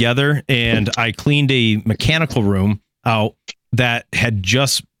banded together and I cleaned a mechanical room out that had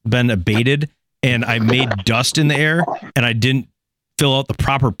just been abated. And I made dust in the air, and I didn't fill out the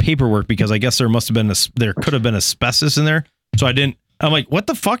proper paperwork because I guess there could have been asbestos in there. So I didn't. I'm like, what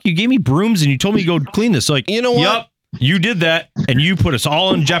the fuck? You gave me brooms and you told me to go clean this. So like, you know what? Yep, you did that, and you put us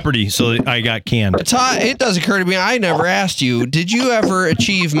all in jeopardy. So I got canned. Todd, it does occur to me. I never asked you. Did you ever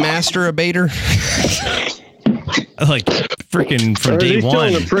achieve master abater? Like freaking from day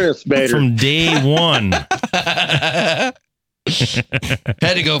one. From day one.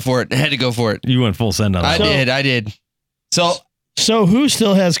 Had to go for it. You went full send on that. I did. So who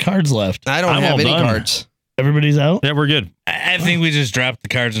still has cards left? I don't have any cards. Everybody's out? Yeah, we're good. I think we just dropped the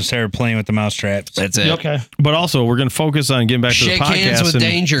cards and started playing with the mousetraps. That's it. Okay. But also, we're going to focus on getting back to the podcast. Shake hands with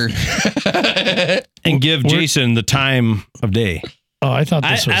danger. And give Jason the time of day. Oh, I thought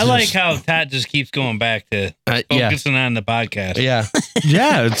this was I like how Todd just keeps going back to focusing on the podcast. Yeah.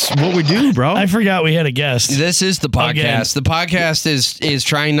 Yeah, it's what we do, bro. I forgot we had a guest. This is the podcast. Again. The podcast is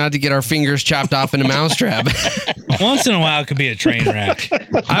trying not to get our fingers chopped off in a mousetrap. Once in a while, it could be a train wreck.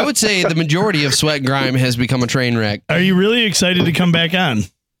 I would say the majority of Sweat and Grime has become a train wreck. Are you really excited to come back on?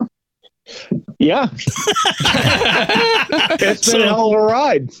 Yeah. It's been a hell of a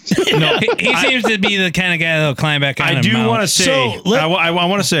ride. No, he seems to be the kind of guy that'll climb back on. I do want to say, I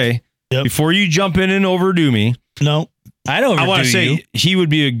want to say, before you jump in and overdo me. No, I don't. I want to say he would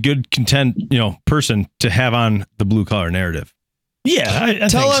be a good person to have on the Blue Collar Narrative. Yeah, I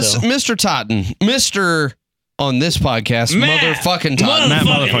tell think us, so. Mr. Totten, Mr. on this podcast, motherfucking Totten.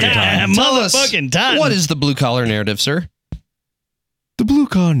 Tell us, Totten. What is the Blue Collar Narrative, sir? The Blue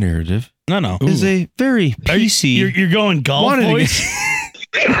Collar Narrative is a very PC. You're going golf voice?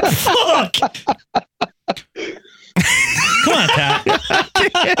 Fuck. Come on, Todd.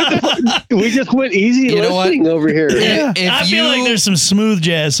 We just went easy listening over here. Yeah. I feel like there's some smooth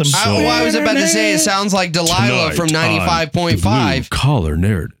jazz. I was about to say it sounds like Delilah from 95.5. Collar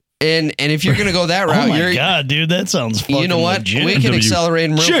Narrative. And if you're gonna go that route, oh my god, dude, that sounds fucking you know what? legit. We can accelerate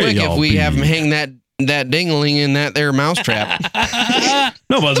him real quick if we have him hang that dingling in that there mousetrap.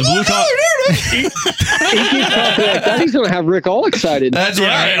 No, but the Blue Collar. He keeps talking like that. He's gonna have Rick all excited. That's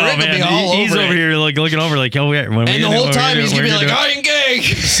right. Rick will be all he's over here like looking over like, oh yeah. And the whole time he's gonna be like, I ain't gay.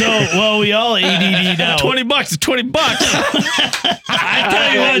 So, well, we all ADD'd out. $20 is $20. I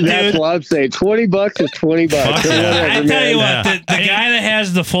tell you what, dude. That's what I'm saying. $20 is $20. I tell you what, the guy that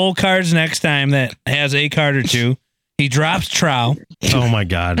has the full cards next time that has a card or two, he drops trow. Oh my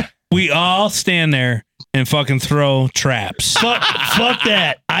god. We all stand there and fucking throw traps. Fuck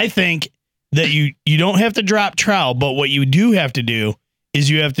that. I think that you don't have to drop trowel, but what you do have to do is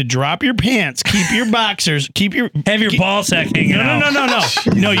you have to drop your pants, keep your boxers, have your ball sack hanging out.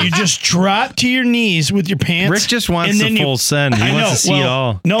 No, you just drop to your knees with your pants. Rick just wants the full send. He wants to see it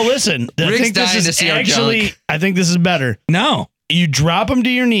all. No, listen. Rick's I think this dying is to see our actually. junk. I think this is better. No. You drop them to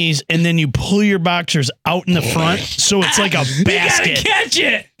your knees and then you pull your boxers out in the front so it's like a basket. You gotta catch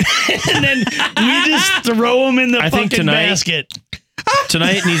it. And then we just throw them in the fucking basket.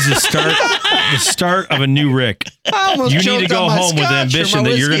 Tonight needs to start the start of a new Rick. You need to go home with the ambition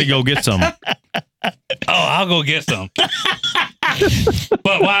that you're going to go get some. Oh, I'll go get some.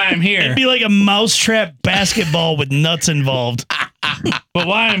 But while I'm here, it'd be like a mousetrap basketball with nuts involved. But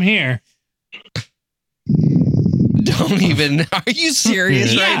while I'm here, don't even. Are you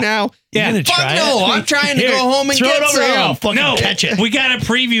serious right now? Yeah. Fuck no. I'm trying to go home and get some. I'll fucking catch it. We got a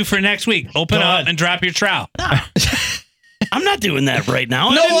preview for next week. Open up and drop your trowel. I'm not doing that right now.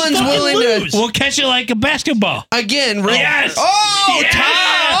 No one's willing to. We'll catch it like a basketball. Again, Rick. Yes. Oh, yes. Todd.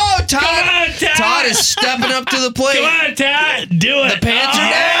 Oh, Todd. Come on, Todd. Todd is stepping up to the plate. Come on, Todd. Do it. The pants are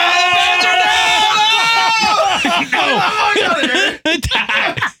down.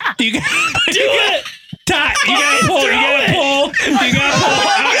 Todd, you got to do it. Todd, you gotta pull. You gotta pull. You gotta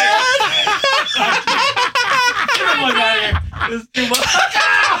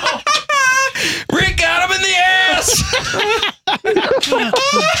pull. Rick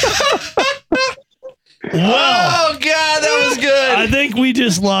Oh God, that was good. I think we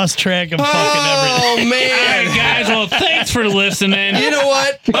just lost track of fucking everything. Oh All man, right, guys. Well, thanks for listening. you know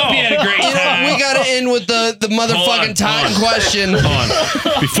what? Hope you had a great time. We gotta end with the motherfucking time question. Hold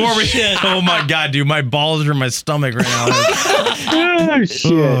on. Before we, oh my God, dude, my balls are in my stomach right now. Oh,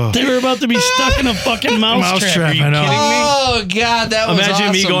 shit. They were about to be stuck in a fucking mousetrap. Are you I know. kidding me? Oh God, that was Imagine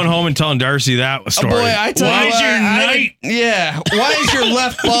awesome. me going home and telling Darcy that story. Boy, I tell Why you is what, your night- Yeah, why is your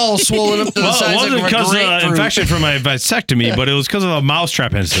left ball swollen up to the Well, it size wasn't of a because of grapefruit? infection from my vasectomy, but it was because of a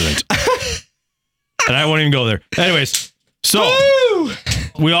mousetrap incident. And I won't even go there. Anyways, so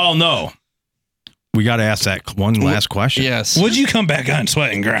we all know we got to ask that one last question. Yes. Would you come back on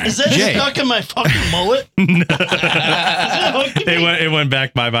Sweat and Grind? Is that Jay. stuck in my fucking mullet? It went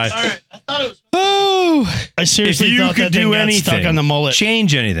back. Bye bye. I seriously If you thought could that thing do got anything, stuck on the mullet.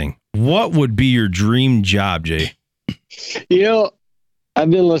 change anything, what would be your dream job, Jay? You know, I've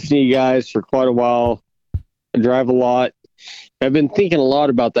been listening to you guys for quite a while. I drive a lot. I've been thinking a lot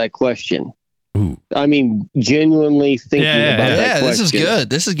about that question. Ooh. I mean, genuinely thinking about that Yeah, question. this is good.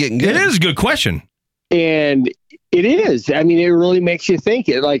 This is getting good. It is a good question. And it is. I mean, it really makes you think.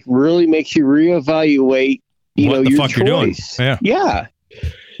 It like really makes you reevaluate, What the your fuck you're doing. choice. Yeah. Yeah.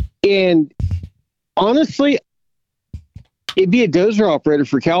 And honestly, it'd be a dozer operator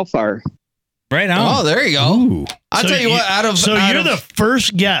for CAL FIRE. Right Oh, on. there you go. Ooh. I'll So tell you what. Out of you're the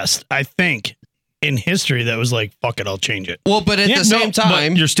first guest, I think, in history that was like, fuck it, I'll change it. well, but at the same but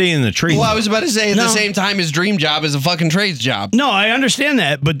time, you're staying in the tree. well, I was about to say at the No. same time, his dream job is a fucking trades job. No, I understand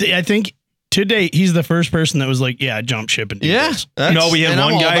that, but I think to date, he's the first person that was like, yeah, jump ship and do Yeah. this. no, we have and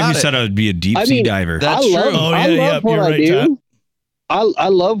I'm one all guy about who it. said I'd be a deep I sea mean, diver. That's I love, true. Oh, I yeah, love yeah, what you're I right, do. Todd. I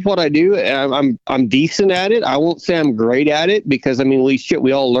love what I do, and I'm decent at it. I won't say I'm great at it because I mean,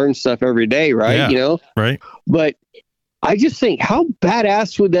 we all learn stuff every day, right? Yeah. You know, Right? but I just think, how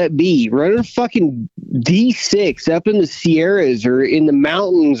badass would that be? Running a fucking D6 up in the Sierras or in the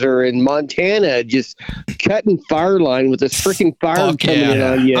mountains or in Montana, just cutting fire line with this freaking fire Fuck coming in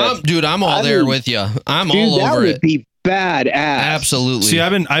yeah. on you. Dude, I'm all I there mean, with you. I'm Dude, all that over would it. be badass. Absolutely. See,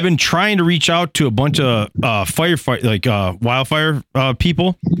 I've been trying to reach out to a bunch of wildfire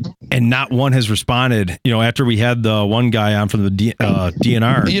people, and not one has responded. You know, after we had the one guy on from the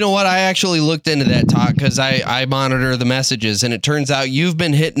DNR. You know what? I actually looked into that talk because I monitor the messages, and it turns out you've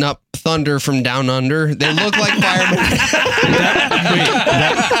been hitting up Thunder from down under. They look like firemen.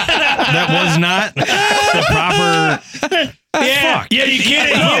 That was not the proper. Yeah, Fuck. yeah, you can't.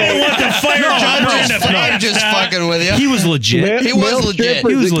 You didn't want the fire jumping in the I'm just fucking with you. He was legit. He was legit.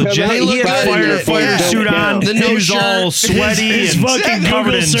 He was That come legit. out He and looked He had a good in it. firefighter Yeah. suit on. The He no was all shirt. sweaty His and fucking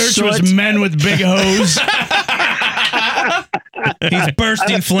covered Google in search was soot. men with big hose. He's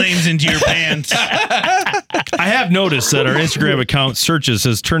bursting flames into your pants. I have noticed that our Instagram account searches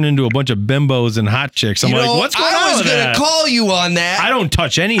has turned into a bunch of bimbos and hot chicks. I'm You like, know, what's going I on was with gonna that? call you on that. I don't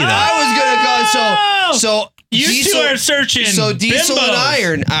touch any of that. I was gonna call. So You Diesel, two are searching. So Diesel bimbos. and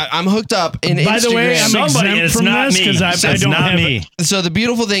Iron, I'm hooked up in By Instagram. the way, I'm Somebody, exempt it's from not this me. because I It's don't not have me. So the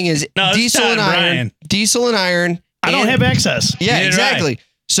beautiful thing is No, it's Diesel Todd and and Iron. Brian. Diesel and Iron. I don't and- have access. Yeah, Neither do exactly.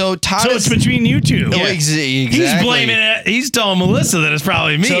 So Todd So is it's between you two. Oh, exactly. He's blaming it. He's telling Melissa that it's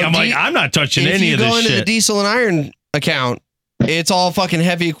probably me. So I'm like, I'm not touching If any you of go this into the shit. Diesel and Iron account, it's all fucking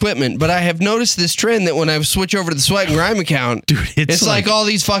heavy equipment. But I have noticed this trend that when I switch over to the Sweat and Grime account, Dude, it's like all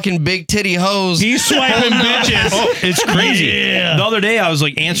these fucking big titty hoes. He's swiping bitches. Oh, it's crazy. Yeah. The other day, I was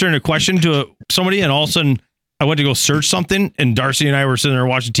like answering a question to somebody, and all of a sudden, I went to go search something, and Darcy and I were sitting there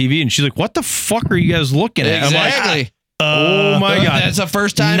watching TV, and she's like, "What the fuck are you guys looking at?" I'm like, Exactly. "Oh my god!" That's the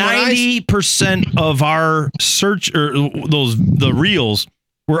first time. 90% of our search or the reels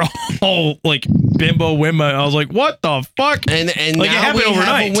were all like bimbo women. I was like, "What the fuck?" And Like, it now happened we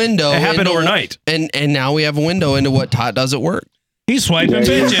overnight. have a window. It happened into- overnight. And now we have a window into what Todd does at work. He's swiping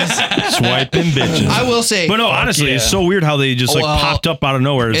bitches. Swiping bitches. I will say. But no, honestly, it's so weird how they just like Well, popped up out of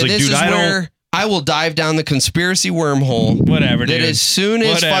nowhere. It's and like, this dude, is I don't. where I will dive down the conspiracy wormhole. Whatever, That dude. as soon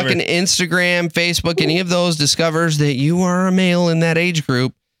as Whatever. fucking Instagram, Facebook, any of those discovers that you are a male in that age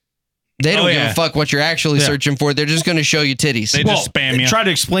group, they don't Oh, give yeah. a fuck what you're actually Yeah. searching for. They're just going to show you titties. They just spam you. Try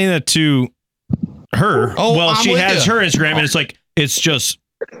to explain that to her. Oh, well, I'm she with has you. her Instagram, and it's like it's just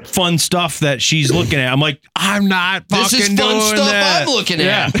fun stuff that she's looking at. I'm like, I'm not This fucking is fun doing stuff that. I'm looking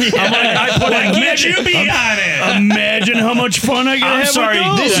Yeah. at. I'm like, I put Why in can't you be on it? Imagine how much fun I could I'm have sorry.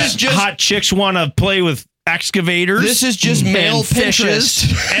 with those. This is just- hot chicks want to play with excavators. This is just male and fishes.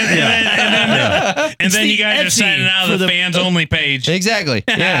 Pinterest. And then you guys are Etsy signing out for of the the- fans only page. Exactly.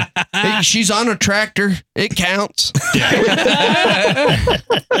 Yeah. Hey, she's on a tractor. It counts.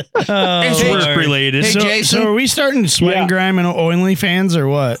 It's Lord. work related. Hey, So, Jason? so are we starting Sweat and Grime and OnlyFans or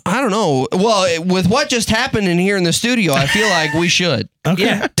what? I don't know. Well, with what just happened in here in the studio, I feel like we should. Okay.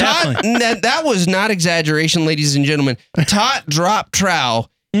 Yeah, definitely. Todd, that was not exaggeration, ladies and gentlemen. Todd dropped trow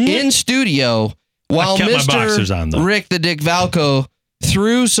in studio while kept my boxers Mr. on, though. Rick the Dick Valco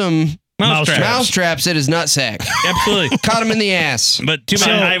threw some Mousetraps. mousetraps at his nutsack. Absolutely. Caught him in the ass. But too bad.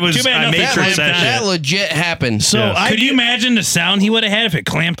 So, I made nothing sure clamped that on. That legit happened. So Yes. I Could you imagine the sound he would have had if it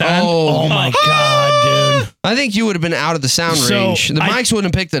clamped on? Oh my God, dude. I think you would have been out of the sound So, range. The mics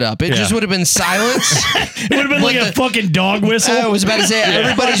wouldn't have picked it up. It just would have been silence. It would have been like a fucking dog whistle. I was about to say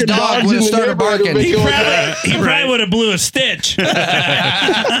everybody's Fucking dog dogs would in have the started neighborhood barking. would be going He probably would have blew a stitch.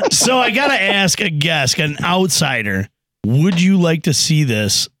 So I got to ask a guest, an outsider, would you like to see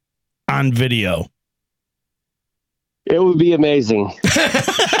this on video? It would be amazing.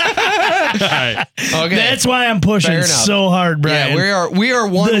 Okay. That's why I'm pushing Fair enough. so hard, Brian. Yeah, we are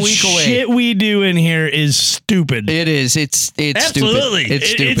 1 the week away. shit we do in here is stupid. It is. It's Absolutely. stupid. It's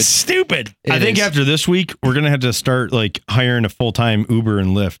stupid. It's stupid. I think is. after this week, we're gonna have to start like hiring a full-time Uber and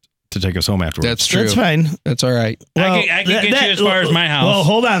Lyft to take us home afterwards. That's true. That's fine. That's all right. I can get you as far as my house. Well,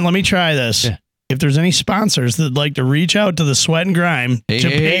 hold on. Let me try this. Yeah. If there's any sponsors that'd like to reach out to the Sweat and Grime to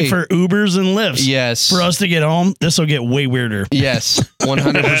pay for Ubers and Lyfts Yes. for us to get home, this will get way weirder. Yes.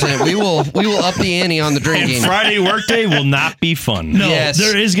 100%. We will up the ante on the And drinking. Friday workday will not be fun. No, Yes.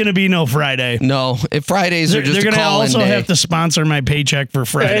 there is going to be no Friday. No, if Fridays are just They're a going to call-in also day. have to sponsor my paycheck for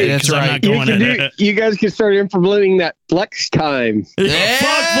Friday. Hey, that's 'cause I'm right. not You, going can in. you guys can start implementing that flex time. Yeah.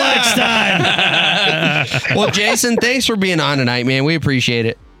 Fuck flex time. Well, Jason, thanks for being on tonight, man. We appreciate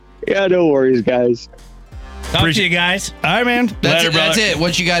it. Yeah, no worries, guys. Talk to you guys. All right, man. That's Later, it. That's brother. it.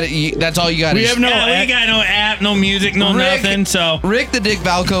 What you got? That's all you got. We is- have no Yeah, we got no app, no music, no Rick- nothing. So Rick the Dick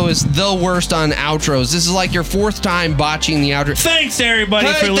Valco is the worst on outros. This is like your fourth time botching the outro. thanks everybody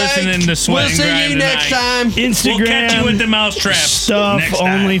Hey, for listening to Sweat We'll and see Grime you next tonight. time. Instagram. We'll catch you with the mousetraps stuff, next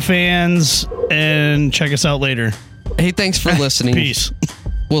time. OnlyFans, and check us out later. Hey, thanks for listening. Peace.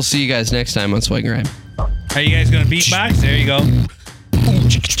 We'll see you guys next time on Swag and Grime. Are you guys gonna beatbox? There you go.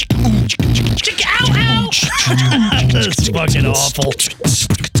 That's fucking awful.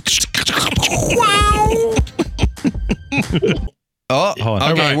 Oh, Hold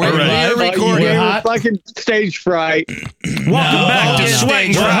on. okay. All We're right. recording. We're hot. Fucking stage fright. Welcome back to Oh, Sweat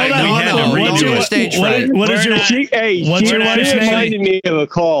and stage Grime. fright. We No, had no. to What's redo your it. stage What fright? is your What's your wife's She name? reminded me of a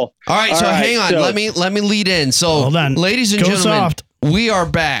call. All right, so All right, hang on. so- Let me lead in. So, Hold on. ladies and Go gentlemen, soft. we are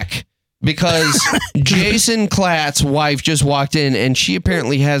back because Jason Klatt's wife just walked in, and she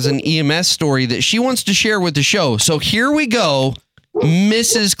apparently has an EMS story that she wants to share with the show. So here we go,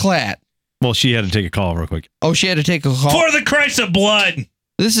 Mrs. Klatt. Well, she had to take a call real quick. Oh, she had to take a call. For the Christ of blood.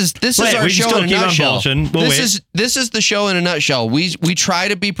 This is Wait, our we can show still in a keep on nutshell. bullshitting. We'll wait. This is the show in a nutshell. We try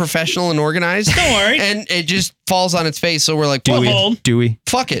to be professional and organized. Don't worry. And it just falls on its face. So we're like, We'll fuck, hold. Do we?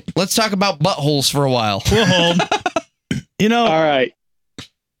 fuck it. Let's talk about buttholes for a while. We'll hold. You know, All right.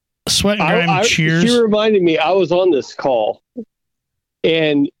 Sweat and Grime cheers. She reminded me I was on this call.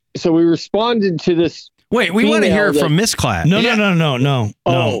 And so we responded to this. Wait, we want to hear Female from Miss Klatt. No.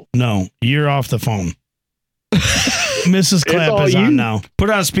 You're off the phone. Mrs. Clapp all is you. on now. Put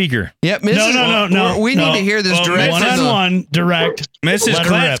on speaker. Yep, Mrs. No. We need to hear this Well, direct from the- One-on-one, direct. Mrs. Let her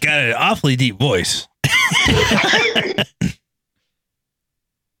Clatt's rip. got an awfully deep voice.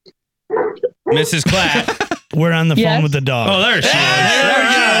 Mrs. Clatt. We're on the phone Yes. with the dog. Oh, there she is.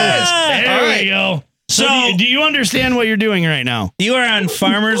 There All we right. go. So, So- do you understand what you're doing right now? You are on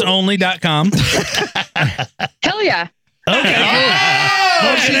farmersonly.com. Hell yeah.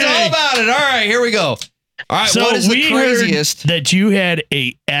 Oh, she's all about it. All right, here we go. All right, So what is the we craziest? heard that you had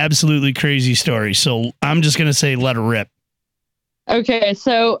a absolutely crazy story. So I'm just gonna say let her rip. Okay,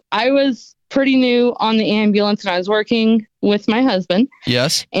 so I was pretty new on the ambulance and I was working with my husband,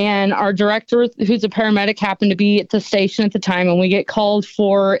 Yes. and our director, who's a paramedic, happened to be at the station at the time, and we get called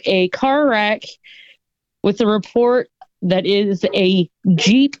for a car wreck with a report that is a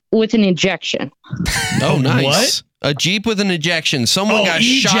Jeep with an ejection. Oh, nice. What? A Jeep with an ejection. Someone got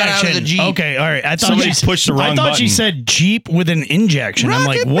shot out of the Jeep. Okay, all right. I thought Somebody she pushed the wrong I thought she button. said Jeep with an injection. I'm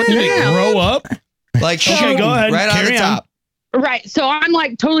like, Rocket what did it Man. grow up? Like, Okay, go ahead. right on Carry the on. top. Right. So I'm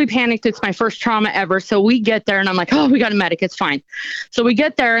like totally panicked. It's my first trauma ever. So we get there and I'm like, oh, we got a medic. It's fine. So we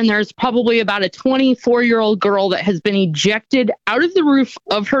get there and there's probably about a 24-year-old girl that has been ejected out of the roof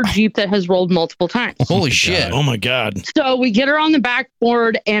of her Jeep that has rolled multiple times. Holy shit. Oh my God. So we get her on the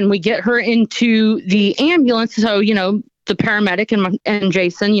backboard and we get her into the ambulance. So, you know, the paramedic and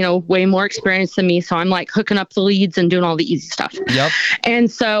Jason, you know, way more experienced than me. So I'm like hooking up the leads and doing all the easy stuff. Yep.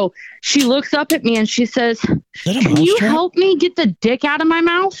 And so she looks up at me and she says, can you help me get the dick out of my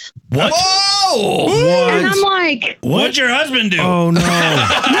mouth? What? Whoa! And I'm like, What'd your husband do? Oh no!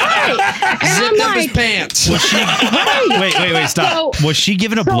 right. And Zipped I'm up his like, pants. Was she? Wait, stop. So- Was she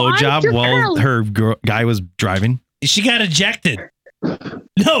giving a so I'm blowjob just while kinda- her guy was driving? She got ejected.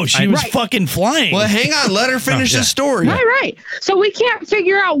 No, she was Right. fucking flying. Well, hang on. Let her finish the story. Right. So we can't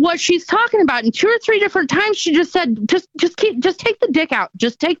figure out what she's talking about. And 2 or 3 different times she just said, just take the dick out.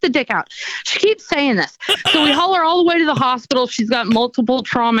 Just take the dick out. She keeps saying this. So we haul her all the way to the hospital. She's got multiple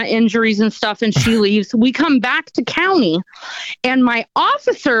trauma injuries and stuff, and she leaves. We come back to county, and my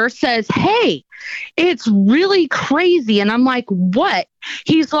officer says, hey, it's really crazy. And I'm like, what?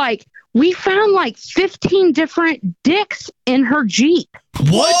 He's like, we found like 15 different dicks in her Jeep.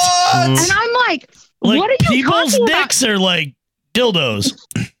 What? And I'm like, like what are you people's talking dicks are like dildos.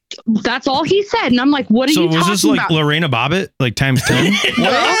 about? That's all he said. And I'm like, what are So you was talking this like about? Lorena Bobbitt, like times 10? What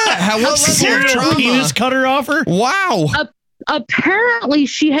level of Serial trauma? penis cutter offer. Wow. Apparently,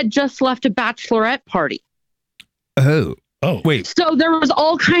 she had just left a bachelorette party. Oh, Oh, wait. So there was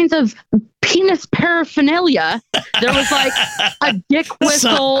all kinds of penis paraphernalia. There was like a dick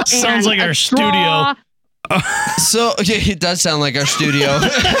whistle. Sounds and like a our straw. So yeah, it does sound like our studio.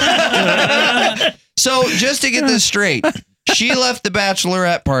 So just to get this straight, she left the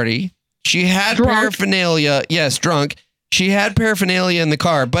bachelorette party. She had Drunk. paraphernalia. Yes, drunk. She had paraphernalia in the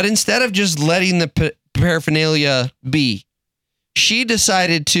car, but instead of just letting the paraphernalia be, she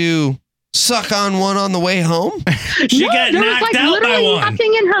decided to suck on one on the way home. She No, got there was knocked like out by literally one.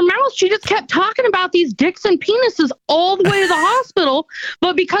 nothing in her mouth. She just kept talking about these dicks and penises all the way to the hospital.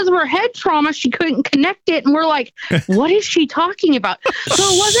 But because of her head trauma, she couldn't connect it. And we're like, what is she talking about? So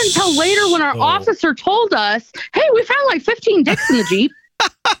it wasn't until later when our officer told us, hey, we found like 15 dicks in the Jeep.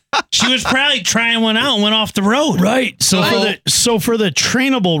 She was probably trying one out and went off the road. right. So for the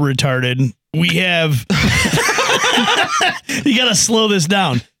trainable retarded, we have. You got to slow this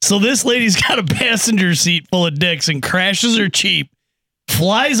down. So this lady's got a passenger seat full of dicks and crashes her Jeep,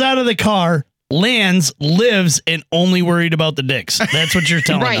 flies out of the car, lands, lives, and only worried about the dicks. That's what you're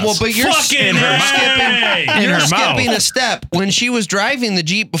telling Right. us. Well, but you're Fucking hey! skipping a step. When she was driving the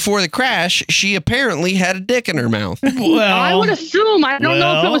Jeep before the crash, she apparently had a dick in her mouth. well, I would assume, I don't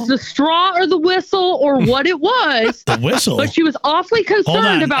know if it was the straw or the whistle or what it was, the whistle. but she was awfully Hold concerned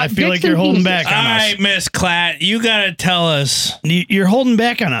on. about I feel like dicks you're and holding penises. back All on us. right, Miss Klatt, you got to tell us. You're holding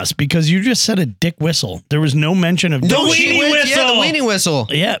back on us because you just said a dick whistle. There was no mention of The dick. weenie Yeah, the whistle. weenie whistle.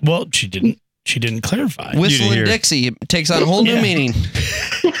 Yeah, well, she didn't clarify. Whistling hear. Dixie. It takes on a whole new Yeah. meaning.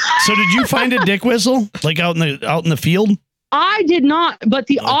 So did you find a dick whistle like out in the field? I did not, but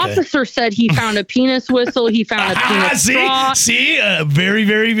the officer said he found a penis whistle. He found a penis straw. see, a very,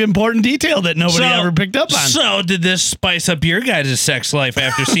 very important detail that nobody ever picked up on. So did this spice up your guys' sex life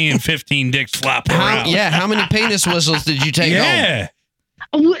after seeing 15 dicks flop around? How many penis whistles did you take home? Yeah.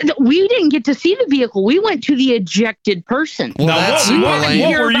 We didn't get to see the vehicle. We went to the ejected person. Well, Now, that's what, super what, lame. what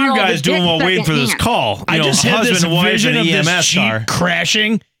Hear were about you all the guys doing dicks while waiting for this secondhand. call? You I know, just had this husband, wife, vision and of this EMS Jeep car.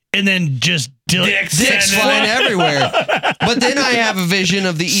 crashing and then just Dicks Dicks and- flying everywhere. But then I have a vision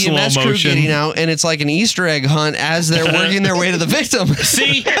of the Slow EMS crew motion. getting out, and it's like an Easter egg hunt as they're working their way to the victim.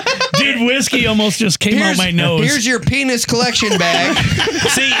 See, dude, whiskey almost just came out my nose. Here's your penis collection bag.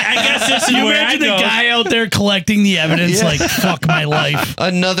 I guess this is Can you where I imagine the go. guy out there collecting the evidence? Yeah. Like, fuck my life.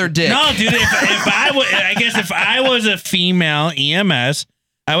 Another dick. No, dude. If I was a female EMS,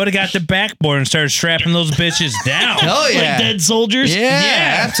 I would have got the backboard and started strapping those bitches down. Hell yeah. Like dead soldiers.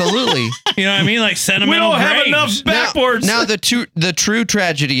 Yeah, absolutely. You know what I mean? Like We sentimental don't have graves. enough backboards. Now the true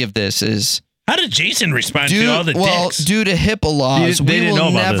tragedy of this is How did Jason respond to all the dicks? due to HIPAA laws, They we didn't will know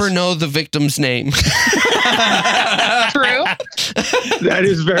about never this. know the victim's name. True. That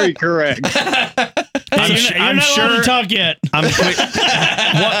is very correct. You're not allowed to talk yet.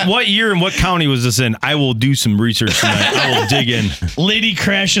 What year and what county was this in? I will do some research tonight. I will dig in. Lady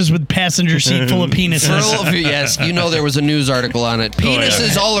crashes with passenger seat full of For penises. all of you, yes, you know there was a news article on it.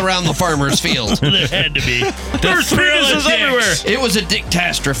 Penises all around the farmer's field. There had to be. There's thrill of penises dicks. everywhere. It was a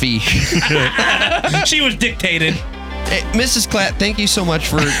dictastrophe. She was dictated. Hey, Mrs. Klatt, thank you so much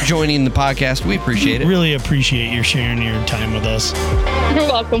for joining the podcast. We appreciate it. Really appreciate your sharing your time with us. You're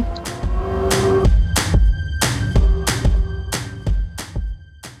welcome.